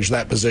can manage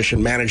that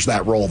position, manage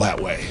that role that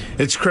way?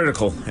 It's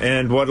critical,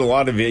 and what a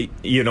lot of it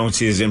you don't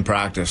see is in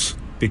practice.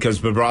 Because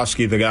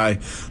Bobrovsky, the guy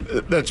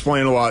that's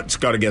playing a lot, has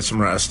got to get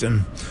some rest,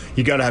 and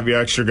you got to have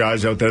your extra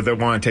guys out there that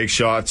want to take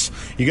shots.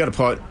 You got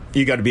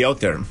to be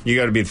out there. You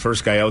got to be the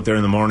first guy out there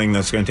in the morning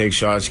that's going to take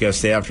shots. You got to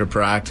stay after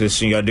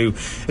practice. And you got to do.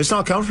 It's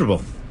not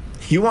comfortable.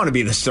 You want to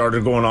be the starter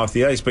going off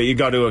the ice, but you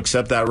got to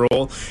accept that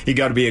role. You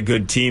got to be a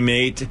good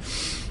teammate.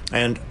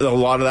 And a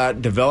lot of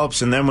that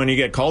develops, and then when you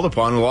get called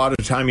upon, a lot of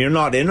the time you're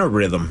not in a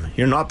rhythm.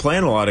 You're not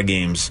playing a lot of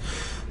games.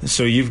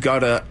 So you've got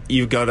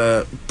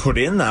to put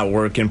in that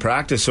work in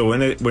practice. So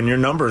when your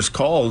number is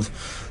called,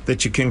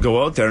 that you can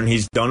go out there, and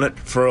he's done it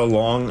for a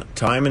long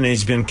time, and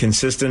he's been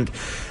consistent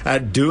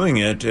at doing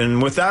it.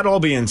 And with that all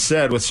being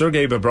said, with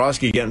Sergei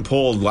Bobrovsky getting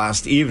pulled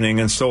last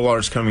evening and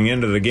Stolarz coming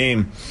into the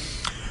game,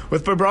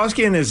 with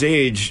Bobrovsky and his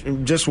age,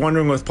 just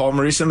wondering with Paul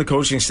Maurice and the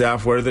coaching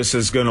staff where this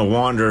is going to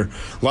wander.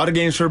 A lot of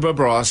games for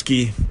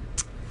Bobrovsky,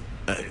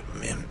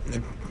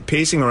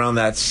 pacing around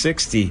that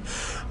 60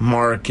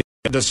 mark.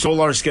 Does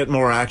Stolarz get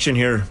more action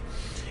here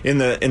in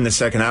the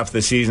second half of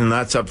the season?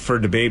 That's up for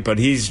debate, but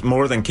he's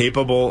more than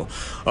capable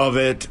of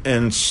it.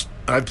 And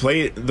I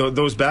play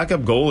those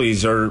backup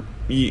goalies are.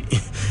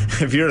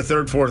 If you're a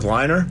third, fourth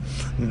liner,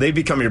 they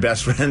become your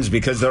best friends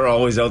because they're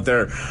always out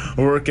there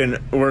working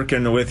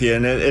with you,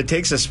 and it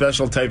takes a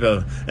special type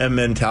of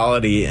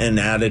mentality and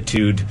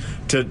attitude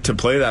to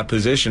play that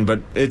position.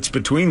 But it's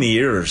between the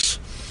ears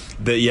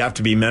that you have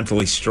to be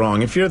mentally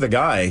strong. If you're the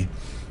guy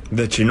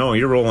that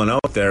you're rolling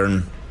out there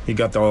and he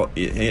got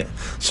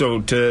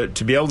so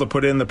to be able to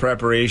put in the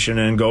preparation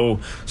and go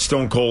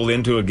stone cold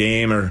into a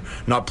game, or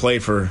not play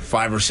for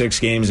 5 or 6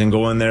 games and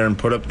go in there and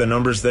put up the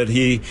numbers that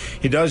he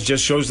does,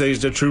 just shows that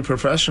he's a true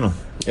professional.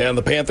 And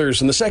the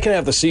Panthers in the second half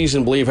of the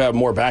season, believe, have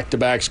more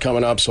back-to-backs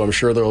coming up, so I'm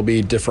sure there will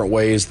be different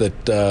ways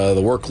that the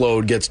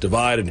workload gets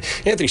divided.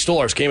 Anthony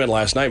Stolarz came in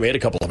last night, made a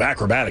couple of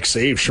acrobatic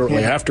saves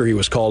shortly after he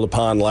was called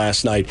upon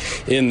last night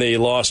in the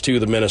loss to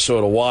the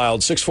Minnesota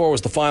Wild. 6-4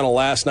 was the final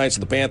last night, so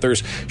the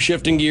Panthers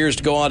shifting gears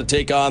to go on to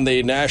take on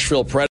the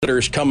Nashville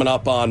Predators coming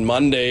up on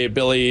Monday.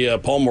 Billy,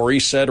 Paul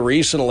Maurice said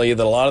recently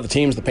that a lot of the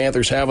teams the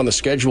Panthers have on the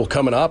schedule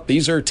coming up,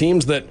 these are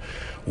teams that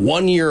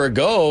 1 year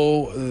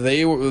ago,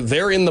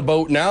 they're in the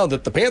boat now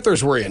that the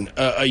Panthers were in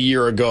a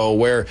year ago,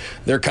 where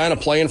they're kind of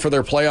playing for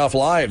their playoff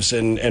lives.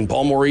 And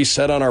Paul Maurice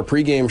said on our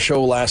pregame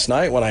show last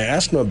night when I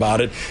asked him about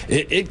it,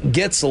 it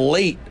gets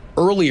late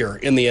earlier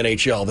in the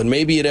NHL than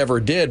maybe it ever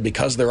did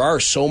because there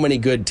are so many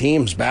good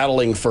teams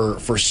battling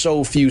for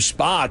so few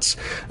spots.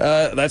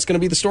 That's going to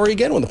be the story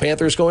again when the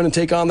Panthers go in and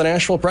take on the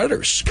Nashville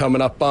Predators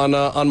coming up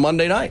on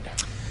Monday night.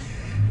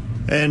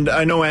 And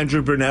I know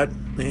Andrew Burnett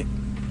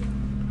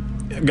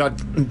got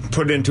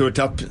put into a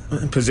tough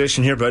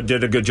position here, but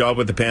did a good job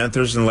with the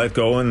Panthers and let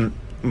go and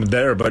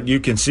there. But you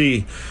can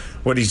see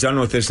what he's done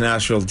with this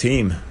Nashville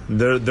team.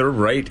 They're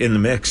right in the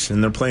mix,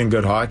 and they're playing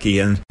good hockey.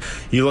 And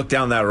you look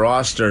down that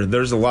roster,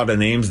 there's a lot of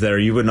names there.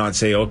 You would not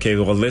say, okay,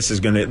 well, this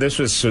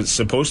was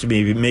supposed to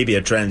be maybe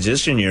a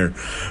transition year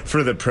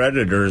for the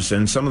Predators,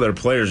 and some of their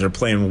players are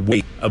playing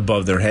way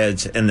above their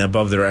heads and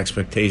above their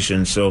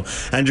expectations. So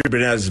Andrew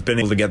Burnett has been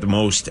able to get the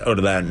most out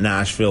of that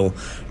Nashville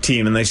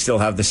team, and they still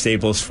have the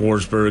staples,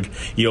 Forsberg,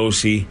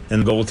 Yossi,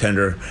 and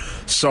goaltender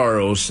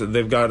Saros.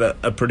 They've got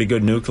a pretty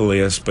good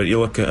nucleus, but you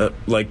look at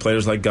like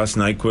players like Gus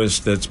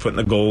Nyquist that's putting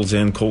the goals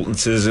in. Colton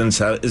Sissons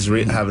is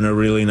having a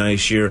really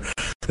nice year.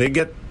 They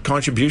get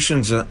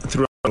contributions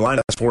throughout the line.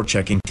 That's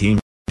forechecking team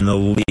in the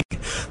league.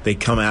 They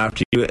come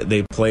after you.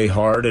 They play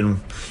hard, and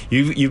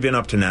you've been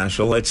up to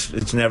Nashville.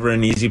 It's never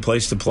an easy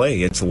place to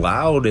play. It's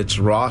loud. It's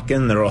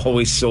rocking. They're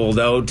always sold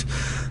out.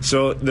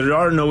 So there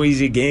are no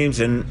easy games,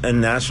 and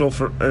Nashville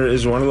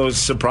is one of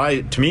those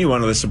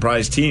one of the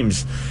surprise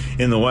teams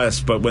in the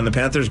West. But when the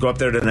Panthers go up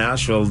there to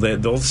Nashville,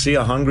 they'll see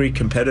a hungry,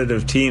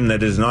 competitive team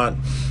that is not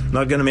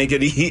going to make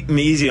it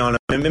easy on them.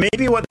 And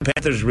maybe what the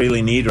Panthers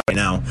really need right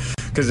now,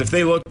 because if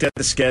they looked at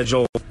the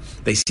schedule,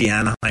 they see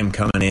Anaheim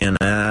coming in,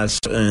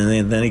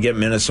 and then you get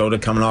Minnesota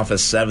coming off a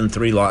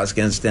 7-3 loss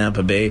against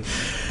Tampa Bay.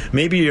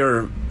 Maybe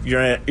your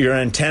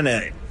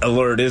antenna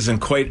alert isn't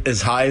quite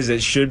as high as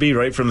it should be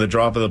right from the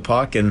drop of the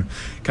puck, and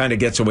kind of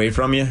gets away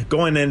from you.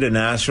 Going into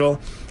Nashville,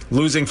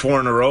 losing 4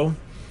 in a row,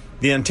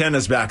 the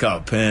antenna's back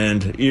up,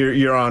 and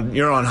you're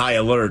on high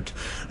alert.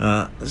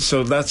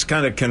 So that's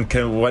kind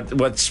of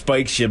what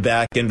spikes you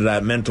back into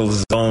that mental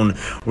zone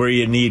where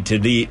you need to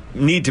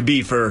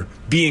be for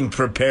being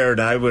prepared.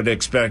 I would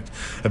expect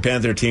a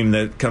Panther team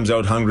that comes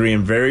out hungry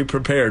and very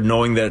prepared,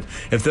 knowing that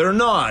if they're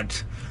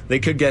not, they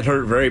could get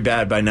hurt very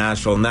bad by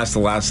Nashville, and that's the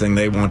last thing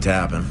they want to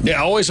happen.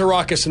 Yeah, always a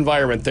raucous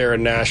environment there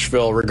in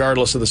Nashville,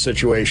 regardless of the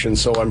situation,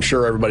 so I'm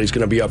sure everybody's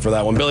going to be up for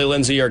that one. Billy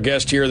Lindsay, our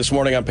guest here this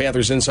morning on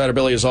Panthers Insider.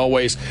 Billy, as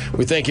always,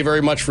 we thank you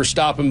very much for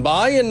stopping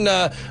by, and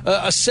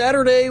a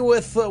Saturday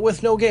with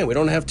no game. We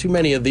don't have too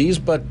many of these,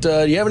 but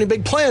do you have any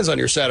big plans on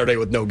your Saturday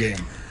with no game?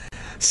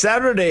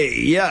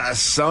 Saturday,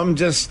 yes. I'm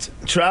just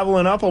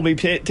traveling up. I'll be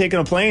taking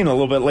a plane a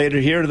little bit later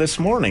here this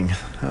morning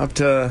up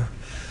to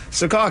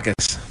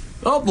Secaucus.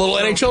 Oh, little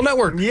NHL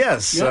Network.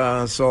 Yes.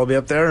 Yep. So I'll be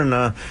up there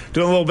and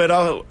doing a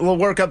little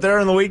work up there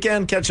on the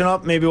weekend, catching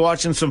up, maybe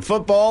watching some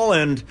football,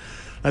 and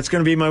that's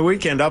going to be my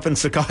weekend up in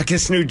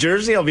Secaucus, New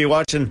Jersey. I'll be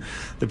watching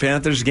the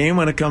Panthers game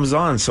when it comes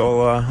on.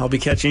 So I'll be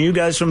catching you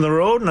guys from the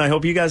road, and I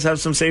hope you guys have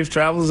some safe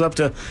travels up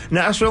to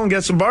Nashville and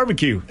get some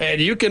barbecue.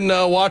 And you can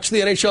watch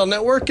the NHL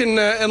Network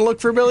and look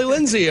for Billy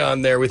Lindsay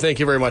on there. We thank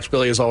you very much,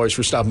 Billy, as always,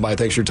 for stopping by.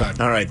 Thanks for your time.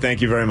 All right. Thank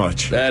you very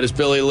much. That is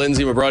Billy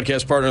Lindsay, my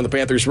broadcast partner on the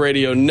Panthers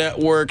Radio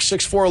Network.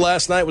 6-4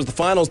 last night was the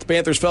finals. The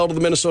Panthers fell to the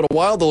Minnesota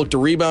Wild. They'll look to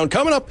rebound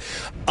coming up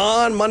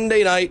on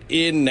Monday night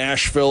in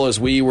Nashville, as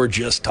we were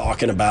just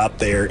talking about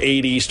there.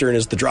 8 Eastern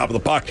is the drop of the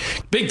puck.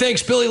 Big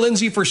thanks, Billy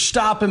Lindsay, for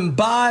stopping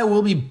by.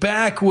 We'll be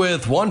back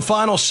with one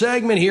final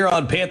segment here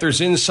on Panthers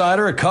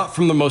Insider, a cut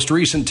from the most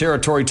recent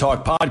Territory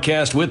Talk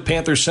podcast with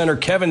Panthers center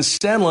Kevin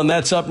Stunland.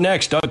 That's up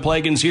next. Doug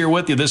Plagens here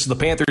with you. This is the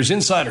Panthers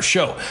Insider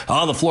Show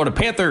on the Florida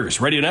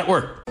Panthers Radio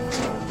Network.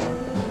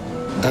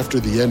 After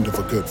the end of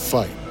a good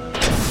fight,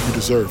 you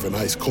deserve an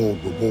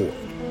ice-cold reward.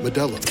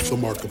 Modelo is the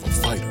mark of a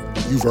fighter.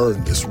 You've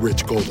earned this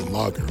rich golden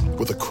lager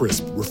with a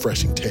crisp,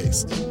 refreshing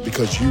taste.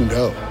 Because you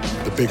know,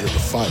 the bigger the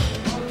fight,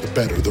 the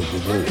better the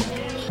reward.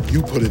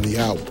 You put in the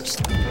hours,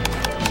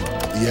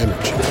 the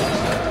energy,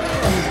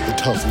 the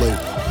tough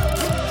labor.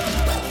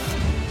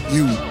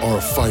 You are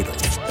a fighter,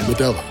 and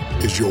Modelo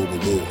is your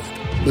reward.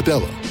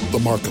 Modelo, the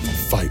mark of a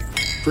fighter.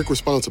 Drink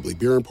responsibly.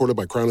 Beer imported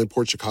by Crown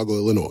Imports, Chicago,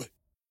 Illinois.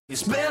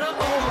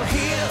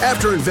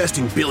 After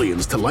investing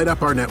billions to light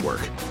up our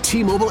network,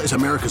 T-Mobile is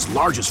America's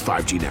largest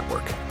 5G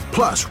network.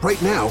 Plus,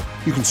 right now,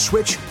 you can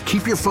switch,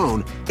 keep your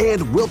phone,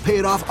 and we'll pay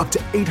it off up to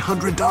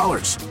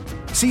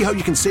 $800. See how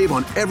you can save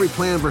on every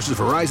plan versus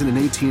Verizon and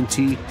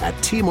AT&T at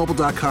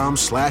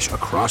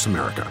T-Mobile.com/across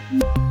America.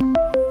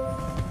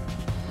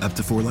 Up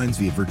to 4 lines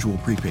via virtual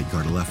prepaid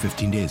card. Allow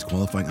 15 days.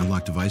 Qualifying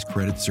unlocked device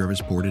credit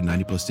service ported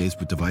 90+ states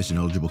with device and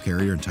eligible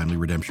carrier and timely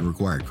redemption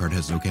required. Card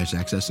has no cash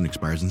access and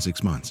expires in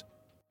 6 months.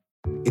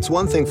 It's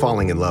one thing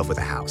falling in love with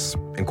a house,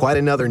 and quite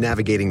another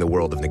navigating the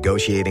world of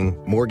negotiating,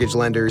 mortgage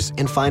lenders,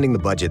 and finding the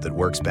budget that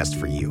works best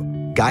for you.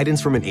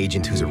 Guidance from an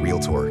agent who's a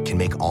Realtor can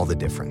make all the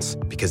difference,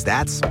 because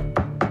that's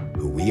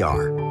who we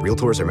are.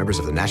 Realtors are members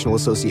of the National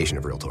Association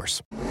of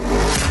Realtors.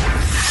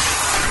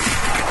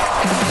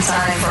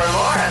 Time for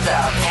more of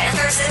the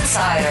Panthers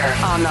Insider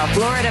on the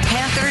Florida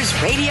Panthers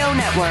Radio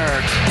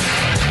Network.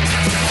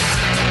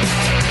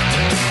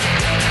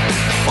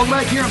 Welcome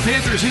back here on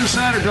Panthers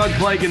Insider. Doug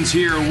Plagens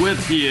here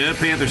with you.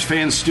 Panthers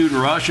fan Student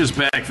Rush is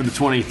back for the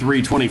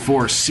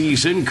 23-24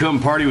 season. Come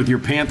party with your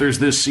Panthers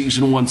this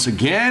season once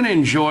again.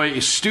 Enjoy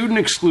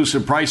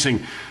student-exclusive pricing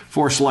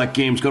for select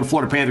games. Go to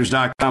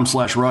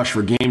floridapanthers.com/rush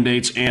for game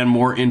dates and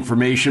more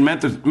information.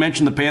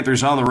 Mention the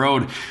Panthers on the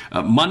road.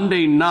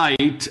 Monday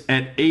night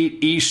at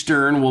 8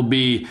 Eastern will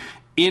be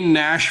in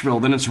Nashville.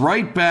 Then it's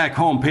right back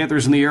home.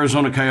 Panthers and the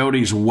Arizona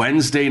Coyotes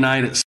Wednesday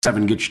night at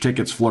 7. Get your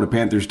tickets,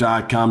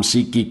 floridapanthers.com,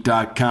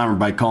 SeatGeek.com, or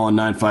by calling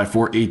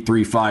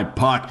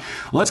 954-835-PUCK.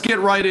 Let's get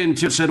right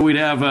into it. Said we'd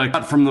have a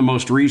cut from the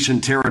most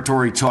recent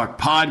Territory Talk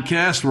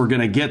podcast. We're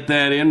going to get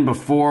that in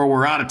before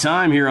we're out of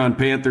time here on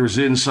Panthers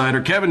Insider.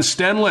 Kevin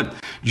Stunland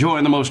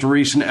joined the most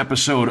recent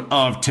episode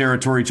of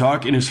Territory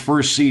Talk in his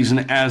first season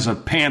as a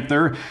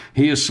Panther.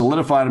 He has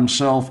solidified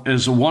himself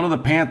as one of the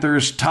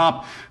Panthers'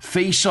 top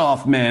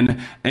face-off men.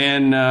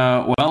 And,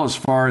 as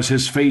far as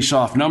his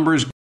face-off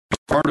numbers,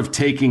 part of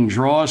taking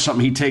draws,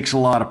 something he takes a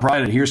lot of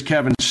pride in. Here's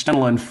Kevin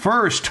Stunland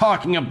first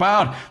talking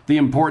about the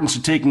importance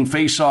of taking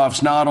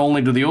face-offs not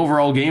only to the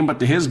overall game, but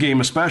to his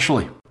game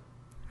especially.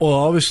 Well,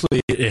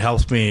 obviously, it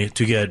helps me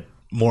to get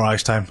more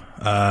ice time,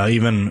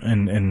 even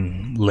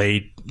in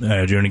late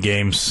during the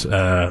games.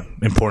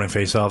 Important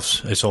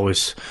face-offs, it's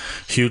always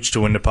huge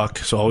to win the puck.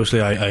 So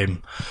obviously,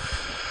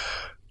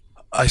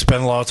 I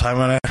spend a lot of time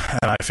on it,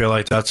 and I feel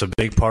like that's a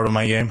big part of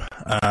my game,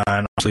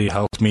 and obviously it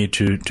helps me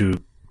to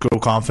grow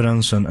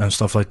confidence and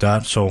stuff like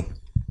that. So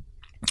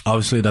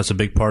obviously that's a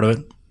big part of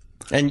it.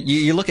 And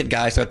you look at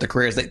guys throughout their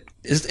careers,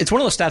 it's one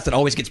of those stats that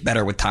always gets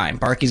better with time.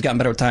 Barkey's gotten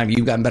better with time.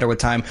 You've gotten better with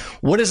time.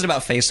 What is it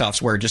about faceoffs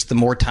where just the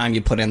more time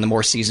you put in, the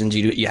more seasons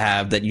you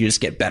have, that you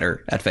just get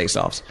better at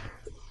faceoffs?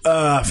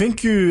 I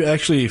think you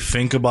actually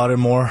think about it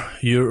more.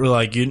 You're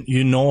like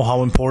you know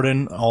how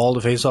important all the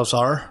faceoffs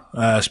are,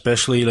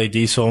 especially like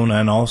D zone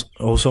and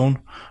O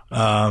zone.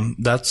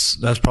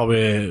 That's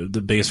probably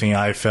the biggest thing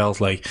I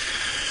felt like.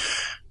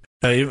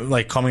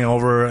 Like coming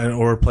over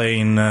or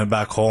playing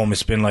back home,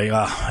 it's been like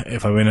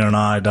if I win it or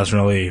not, it doesn't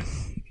really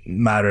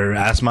matter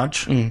as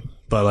much.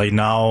 But like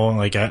now,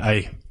 like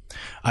I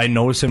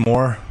notice it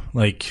more.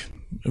 Like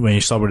when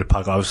you start with the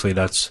puck, obviously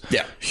that's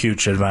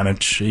huge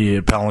advantage.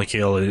 Penalty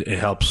kill, it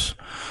helps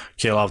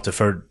kill off the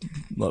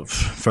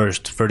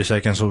first 30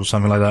 seconds or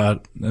something like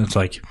that. It's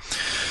like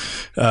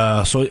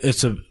so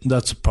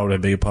that's probably a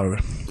big part of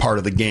it. Part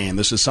of the game.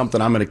 This is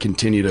something I'm going to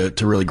continue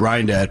to really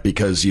grind at,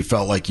 because you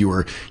felt like you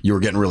were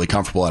getting really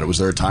comfortable at it. Was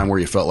there a time where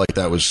you felt like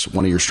that was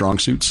one of your strong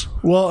suits?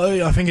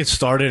 Well, I think it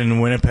started in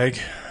Winnipeg.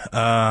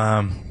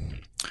 The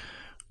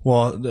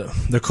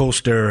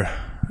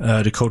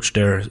coach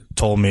there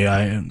told me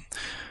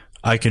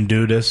I can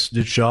do this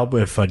job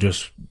if I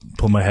just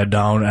put my head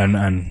down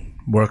and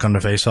work on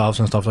the face-offs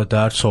and stuff like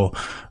that. So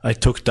I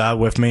took that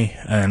with me,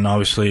 and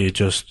obviously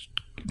just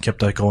kept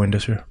that going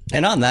this year.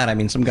 And on that, I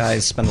mean, some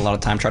guys spend a lot of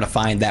time trying to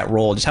find that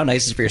role. Just how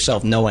nice is it for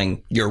yourself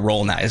knowing your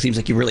role now? It seems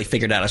like you really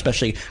figured out,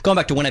 especially going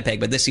back to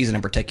Winnipeg, but this season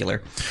in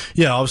particular.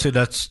 Yeah, obviously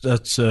that's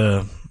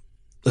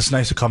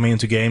nice to come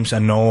into games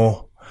and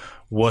know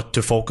what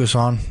to focus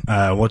on,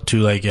 what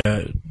to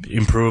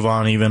improve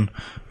on even,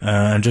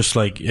 and just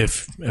like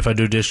if I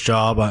do this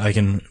job, I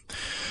can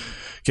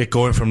get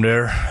going from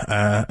there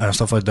and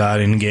stuff like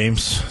that in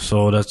games.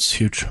 So that's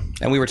huge.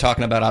 And we were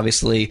talking about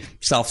obviously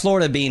South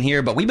Florida being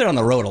here, but we've been on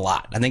the road a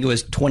lot. I think it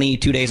was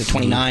 22 days of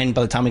 29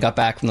 by the time we got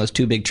back from those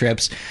two big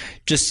trips.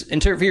 Just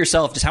for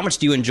yourself, just how much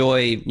do you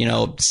enjoy,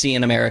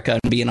 seeing America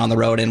and being on the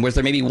road? And was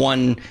there maybe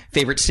one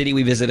favorite city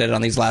we visited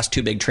on these last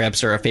two big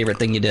trips, or a favorite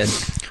thing you did?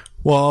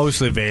 Well,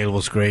 obviously Vail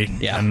was great,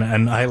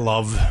 and I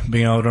love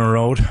being out on the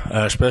road,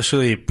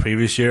 especially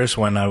previous years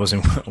when I was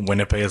in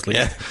Winnipeg at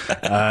least.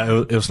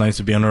 It was nice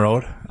to be on the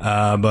road,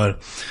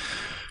 but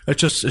it's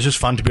just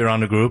fun to be around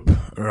the group,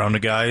 around the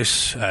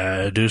guys,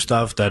 do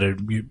stuff that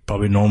you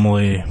probably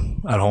normally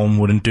at home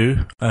wouldn't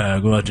do.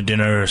 Go out to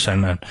dinners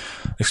and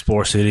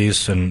explore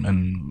cities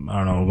and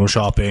I don't know, go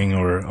shopping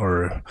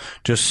or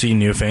just see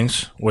new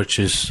things, which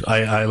is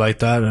I like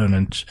that,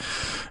 and it's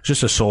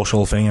just a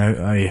social thing.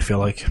 I feel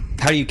like.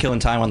 How are you killing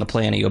time on the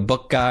plane? Are you a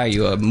book guy? Are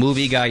you a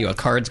movie guy? Are you a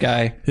cards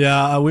guy?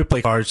 Yeah, we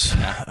play cards.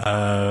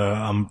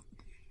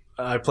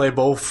 I play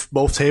both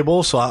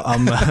tables, so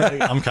I'm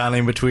kind of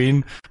in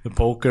between the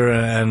poker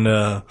and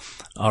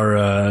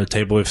our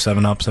table with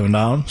 7 up, 7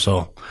 down.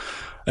 So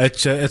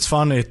it's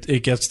fun.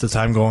 It gets the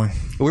time going.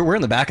 We're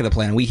in the back of the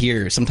plane. We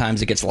hear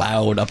sometimes it gets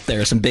loud up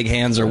there. Some big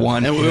hands are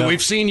won. And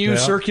we've seen you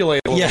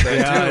circulate a little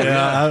bit too.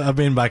 Yeah, I've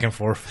been back and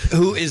forth.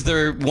 Who is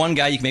there? One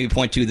guy you can maybe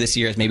point to this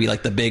year as maybe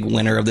like the big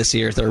winner of this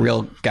year? Is there a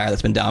real guy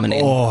that's been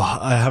dominating? Oh,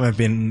 I haven't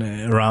been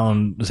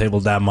around the table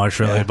that much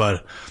really,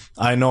 but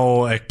I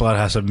know Ekblad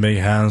has some big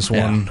hands.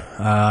 One,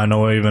 I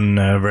know even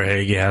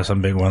Verhaeghe has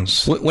some big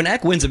ones. When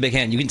Ek wins a big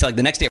hand, you can tell. Like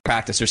the next day of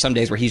practice, there's some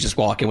days where he's just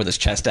walking with his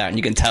chest out, and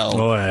you can tell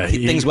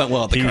things went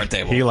well at the card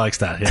table. He likes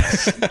that.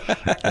 Yes,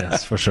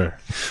 yes, for sure.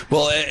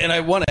 Well, and I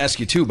want to ask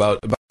you too about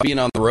being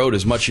on the road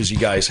as much as you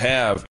guys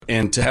have,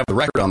 and to have the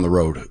record on the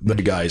road that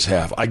you guys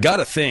have. I got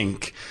to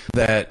think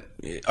that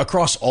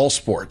across all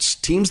sports,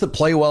 teams that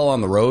play well on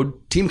the road,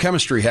 team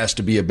chemistry has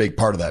to be a big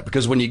part of that,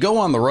 because when you go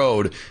on the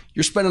road,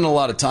 you're spending a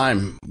lot of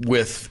time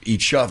with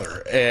each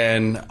other,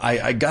 and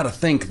I got to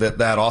think that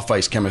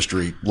off-ice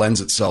chemistry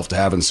lends itself to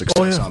having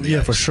success on the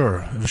ice. For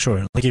sure.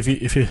 Like if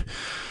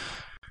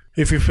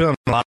you feel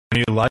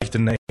and you like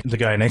the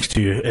guy next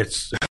to you,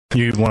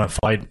 you want to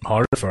fight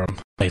harder for him.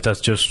 Like that's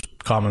just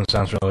common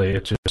sense, really.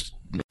 It's just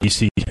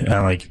easy,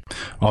 and like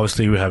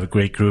obviously we have a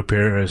great group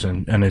here,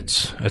 and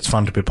it's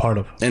fun to be part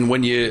of. And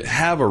when you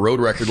have a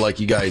road record like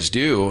you guys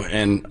do,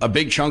 and a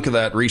big chunk of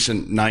that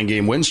recent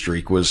 9-game win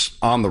streak was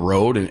on the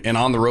road and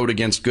on the road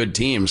against good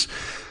teams,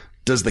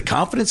 does the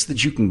confidence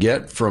that you can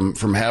get from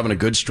having a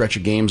good stretch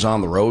of games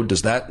on the road,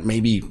 does that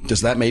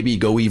maybe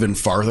go even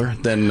farther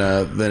than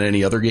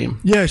any other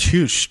game? Yeah, it's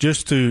huge,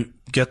 just to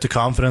get the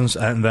confidence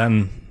and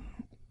then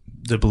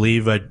to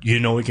believe that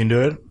we can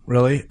do it.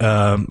 Really,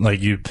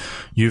 like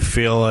you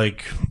feel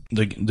like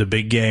the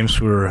big games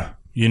where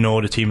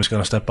the team is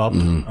going to step up,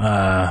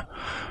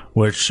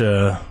 which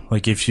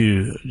like if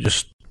you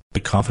just the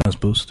confidence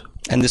boost.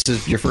 And this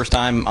is your first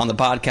time on the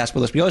podcast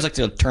with us. We always like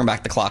to turn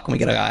back the clock when we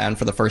get a guy on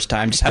for the first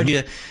time. Just how did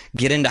you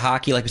get into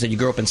hockey? Like we said, you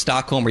grew up in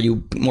Stockholm. Were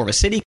you more of a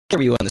city kid?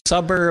 Were you in the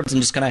suburbs?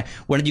 And just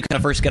when did you kind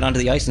of first get onto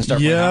the ice and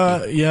start playing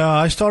hockey? Yeah,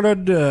 I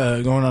started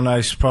going on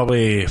ice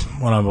probably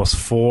when I was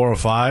 4 or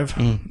 5.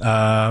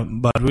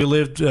 But we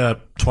lived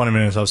 20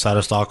 minutes outside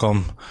of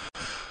Stockholm.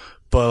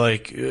 But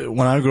like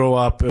when I grew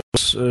up, it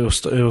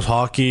was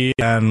hockey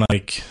and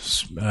like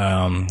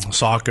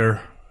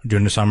soccer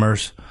during the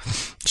summers.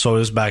 So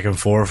it's back and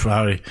forth.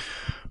 I'm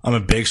a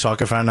big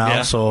soccer fan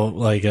now, so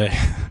like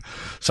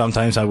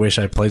sometimes I wish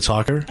I played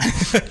soccer.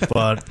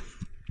 But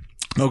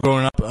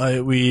growing up,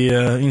 we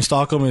in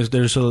Stockholm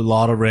there's a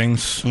lot of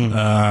rinks.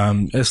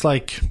 It's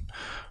like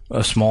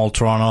a small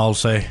Toronto, I'll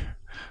say.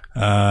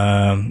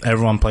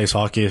 Everyone plays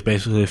hockey. It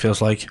basically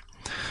feels like.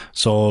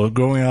 So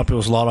growing up, it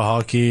was a lot of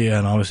hockey,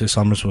 and obviously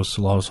summers was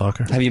a lot of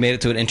soccer. Have you made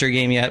it to an inter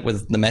game yet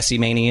with the Messi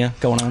mania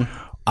going on?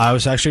 I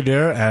was actually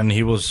there, and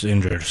he was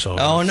injured. So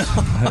no,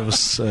 it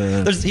was.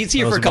 He's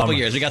here for a couple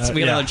years. We got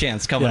another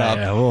chance coming up.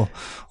 Yeah,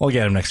 we'll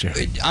get him next year.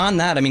 On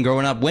that, I mean,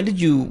 growing up, were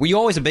you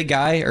always a big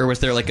guy, or was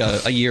there like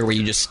a year where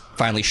you just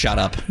finally shot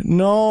up?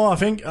 No, I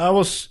think I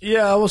was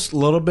a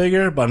little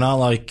bigger, but not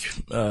like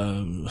I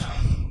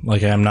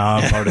am now.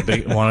 I'm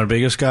probably one of the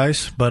biggest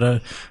guys,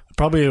 but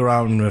probably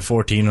around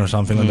 14 or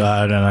something like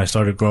that, and I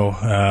started to grow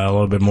a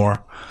little bit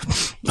more.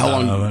 How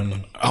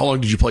long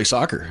did you play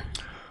soccer?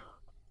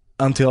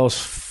 Until I was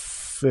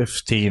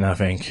 15, I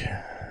think.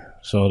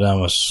 So that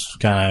was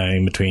kind of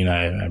in between.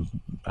 I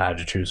had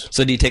to choose.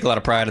 So do you take a lot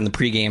of pride in the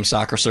pregame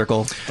soccer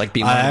circle, like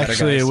being one of the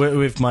better guys?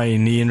 With my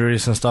knee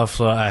injuries and stuff,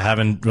 so I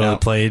haven't really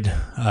played,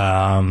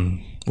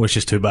 which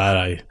is too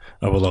bad.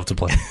 I would love to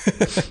play.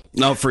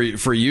 Now,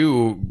 for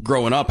you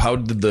growing up, how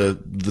did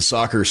the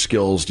soccer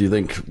skills, do you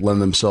think,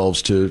 lend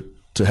themselves to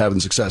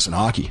having success in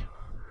hockey?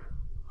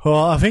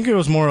 Well, I think it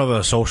was more of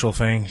a social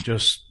thing.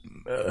 Just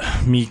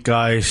meet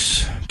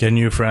guys, get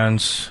new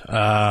friends,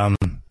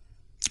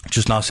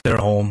 just not sit at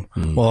home.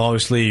 Well,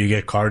 obviously you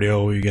get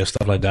cardio, you get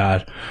stuff like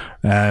that,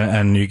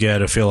 and you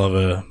get a feel of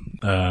a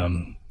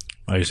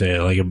how you say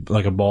it,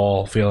 like a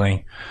ball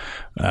feeling,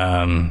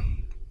 and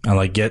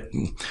like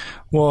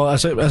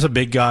as a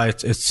big guy,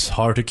 it's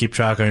hard to keep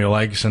track on your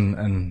legs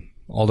and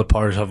all the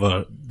parts of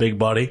a big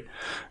body.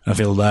 I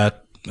feel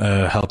that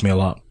helped me a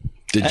lot.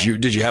 Did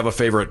you have a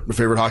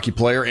favorite hockey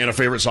player and a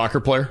favorite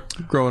soccer player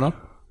growing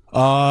up?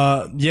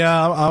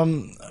 Yeah,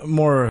 I'm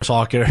more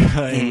soccer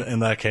in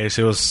that case.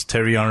 It was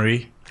Thierry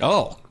Henry.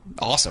 Oh,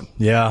 awesome.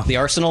 Yeah. The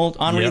Arsenal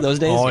Henry those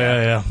days? Oh,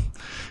 yeah.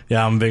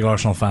 Yeah, I'm a big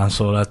Arsenal fan,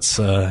 so that's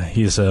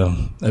he's a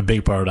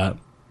big part of that.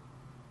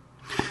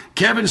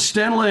 Kevin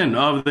Stunland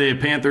of the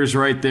Panthers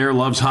right there.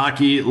 Loves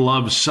hockey,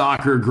 loves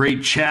soccer.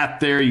 Great chat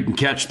there. You can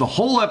catch the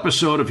whole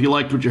episode if you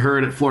liked what you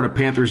heard at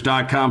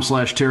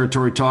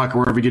floridapanthers.com/territory talk or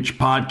wherever you get your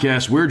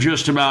podcast. We're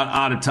just about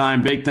out of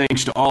time. Big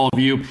thanks to all of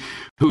you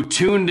who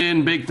tuned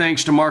in. Big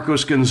thanks to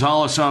Marcos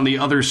Gonzalez on the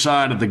other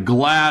side of the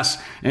glass.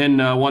 And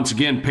once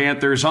again,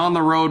 Panthers on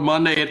the road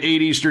Monday at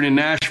 8 Eastern in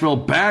Nashville.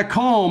 Back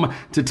home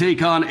to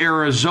take on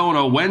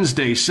Arizona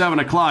Wednesday, 7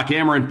 o'clock,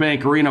 Amerant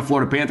Bank Arena,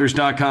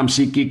 floridapanthers.com,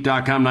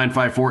 SeatGeek.com,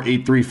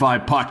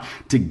 954-835-PUCK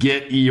to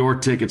get your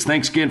tickets.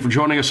 Thanks again for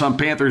joining us on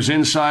Panthers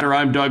Insider.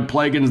 I'm Doug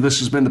Plagans. This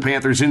has been the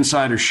Panthers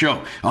Insider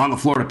Show on the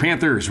Florida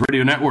Panthers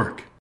Radio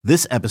Network.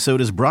 This episode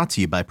is brought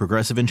to you by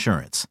Progressive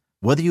Insurance.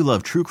 Whether you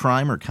love true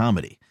crime or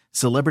comedy,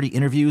 celebrity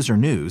interviews or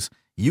news,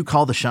 you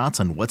call the shots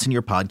on what's in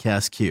your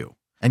podcast queue.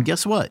 And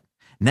guess what?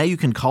 Now you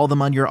can call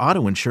them on your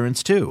auto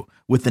insurance too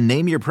with the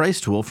Name Your Price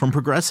tool from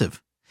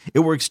Progressive. It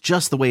works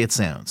just the way it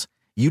sounds.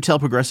 You tell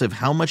Progressive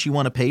how much you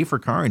want to pay for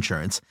car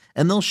insurance,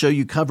 and they'll show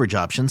you coverage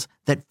options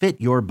that fit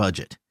your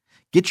budget.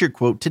 Get your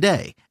quote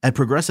today at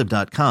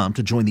Progressive.com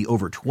to join the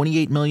over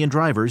 28 million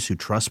drivers who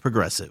trust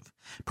Progressive.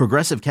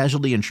 Progressive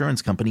Casualty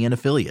Insurance Company and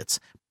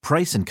Affiliates.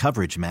 Price and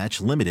coverage match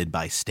limited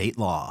by state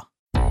law.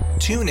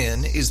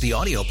 TuneIn is the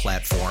audio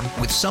platform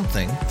with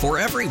something for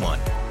everyone.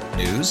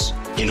 News.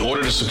 In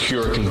order to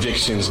secure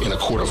convictions in a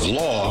court of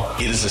law,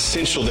 it is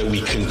essential that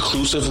we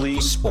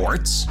conclusively.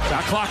 Sports.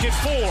 Shot clock at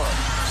 4.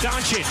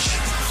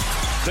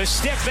 Doncic. The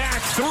step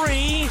back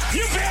 3.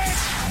 You bet.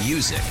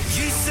 Music.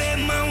 You set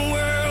my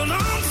world on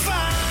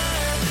fire.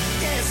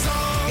 Yes,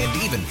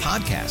 and even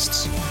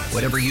podcasts.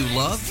 Whatever you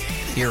love,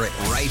 hear it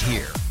right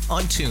here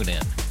on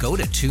TuneIn. Go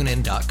to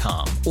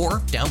TuneIn.com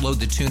or download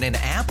the TuneIn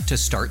app to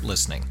start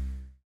listening.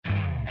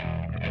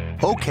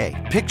 Okay,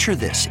 picture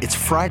this. It's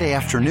Friday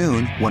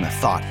afternoon when a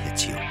thought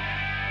hits you.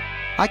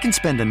 I can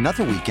spend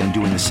another weekend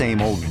doing the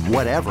same old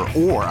whatever,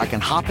 or I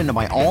can hop into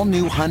my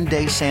all-new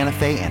Hyundai Santa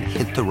Fe and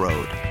hit the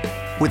road.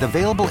 With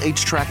available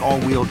H-Track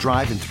all-wheel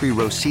drive and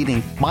 3-row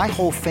seating, my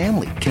whole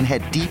family can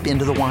head deep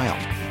into the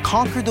wild.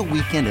 Conquer the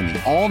weekend in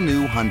the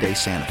all-new Hyundai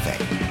Santa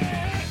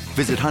Fe.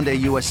 Visit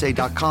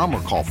HyundaiUSA.com or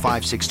call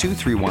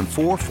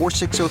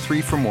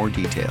 562-314-4603 for more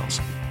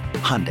details.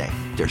 Hyundai,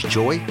 there's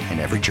joy in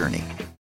every journey.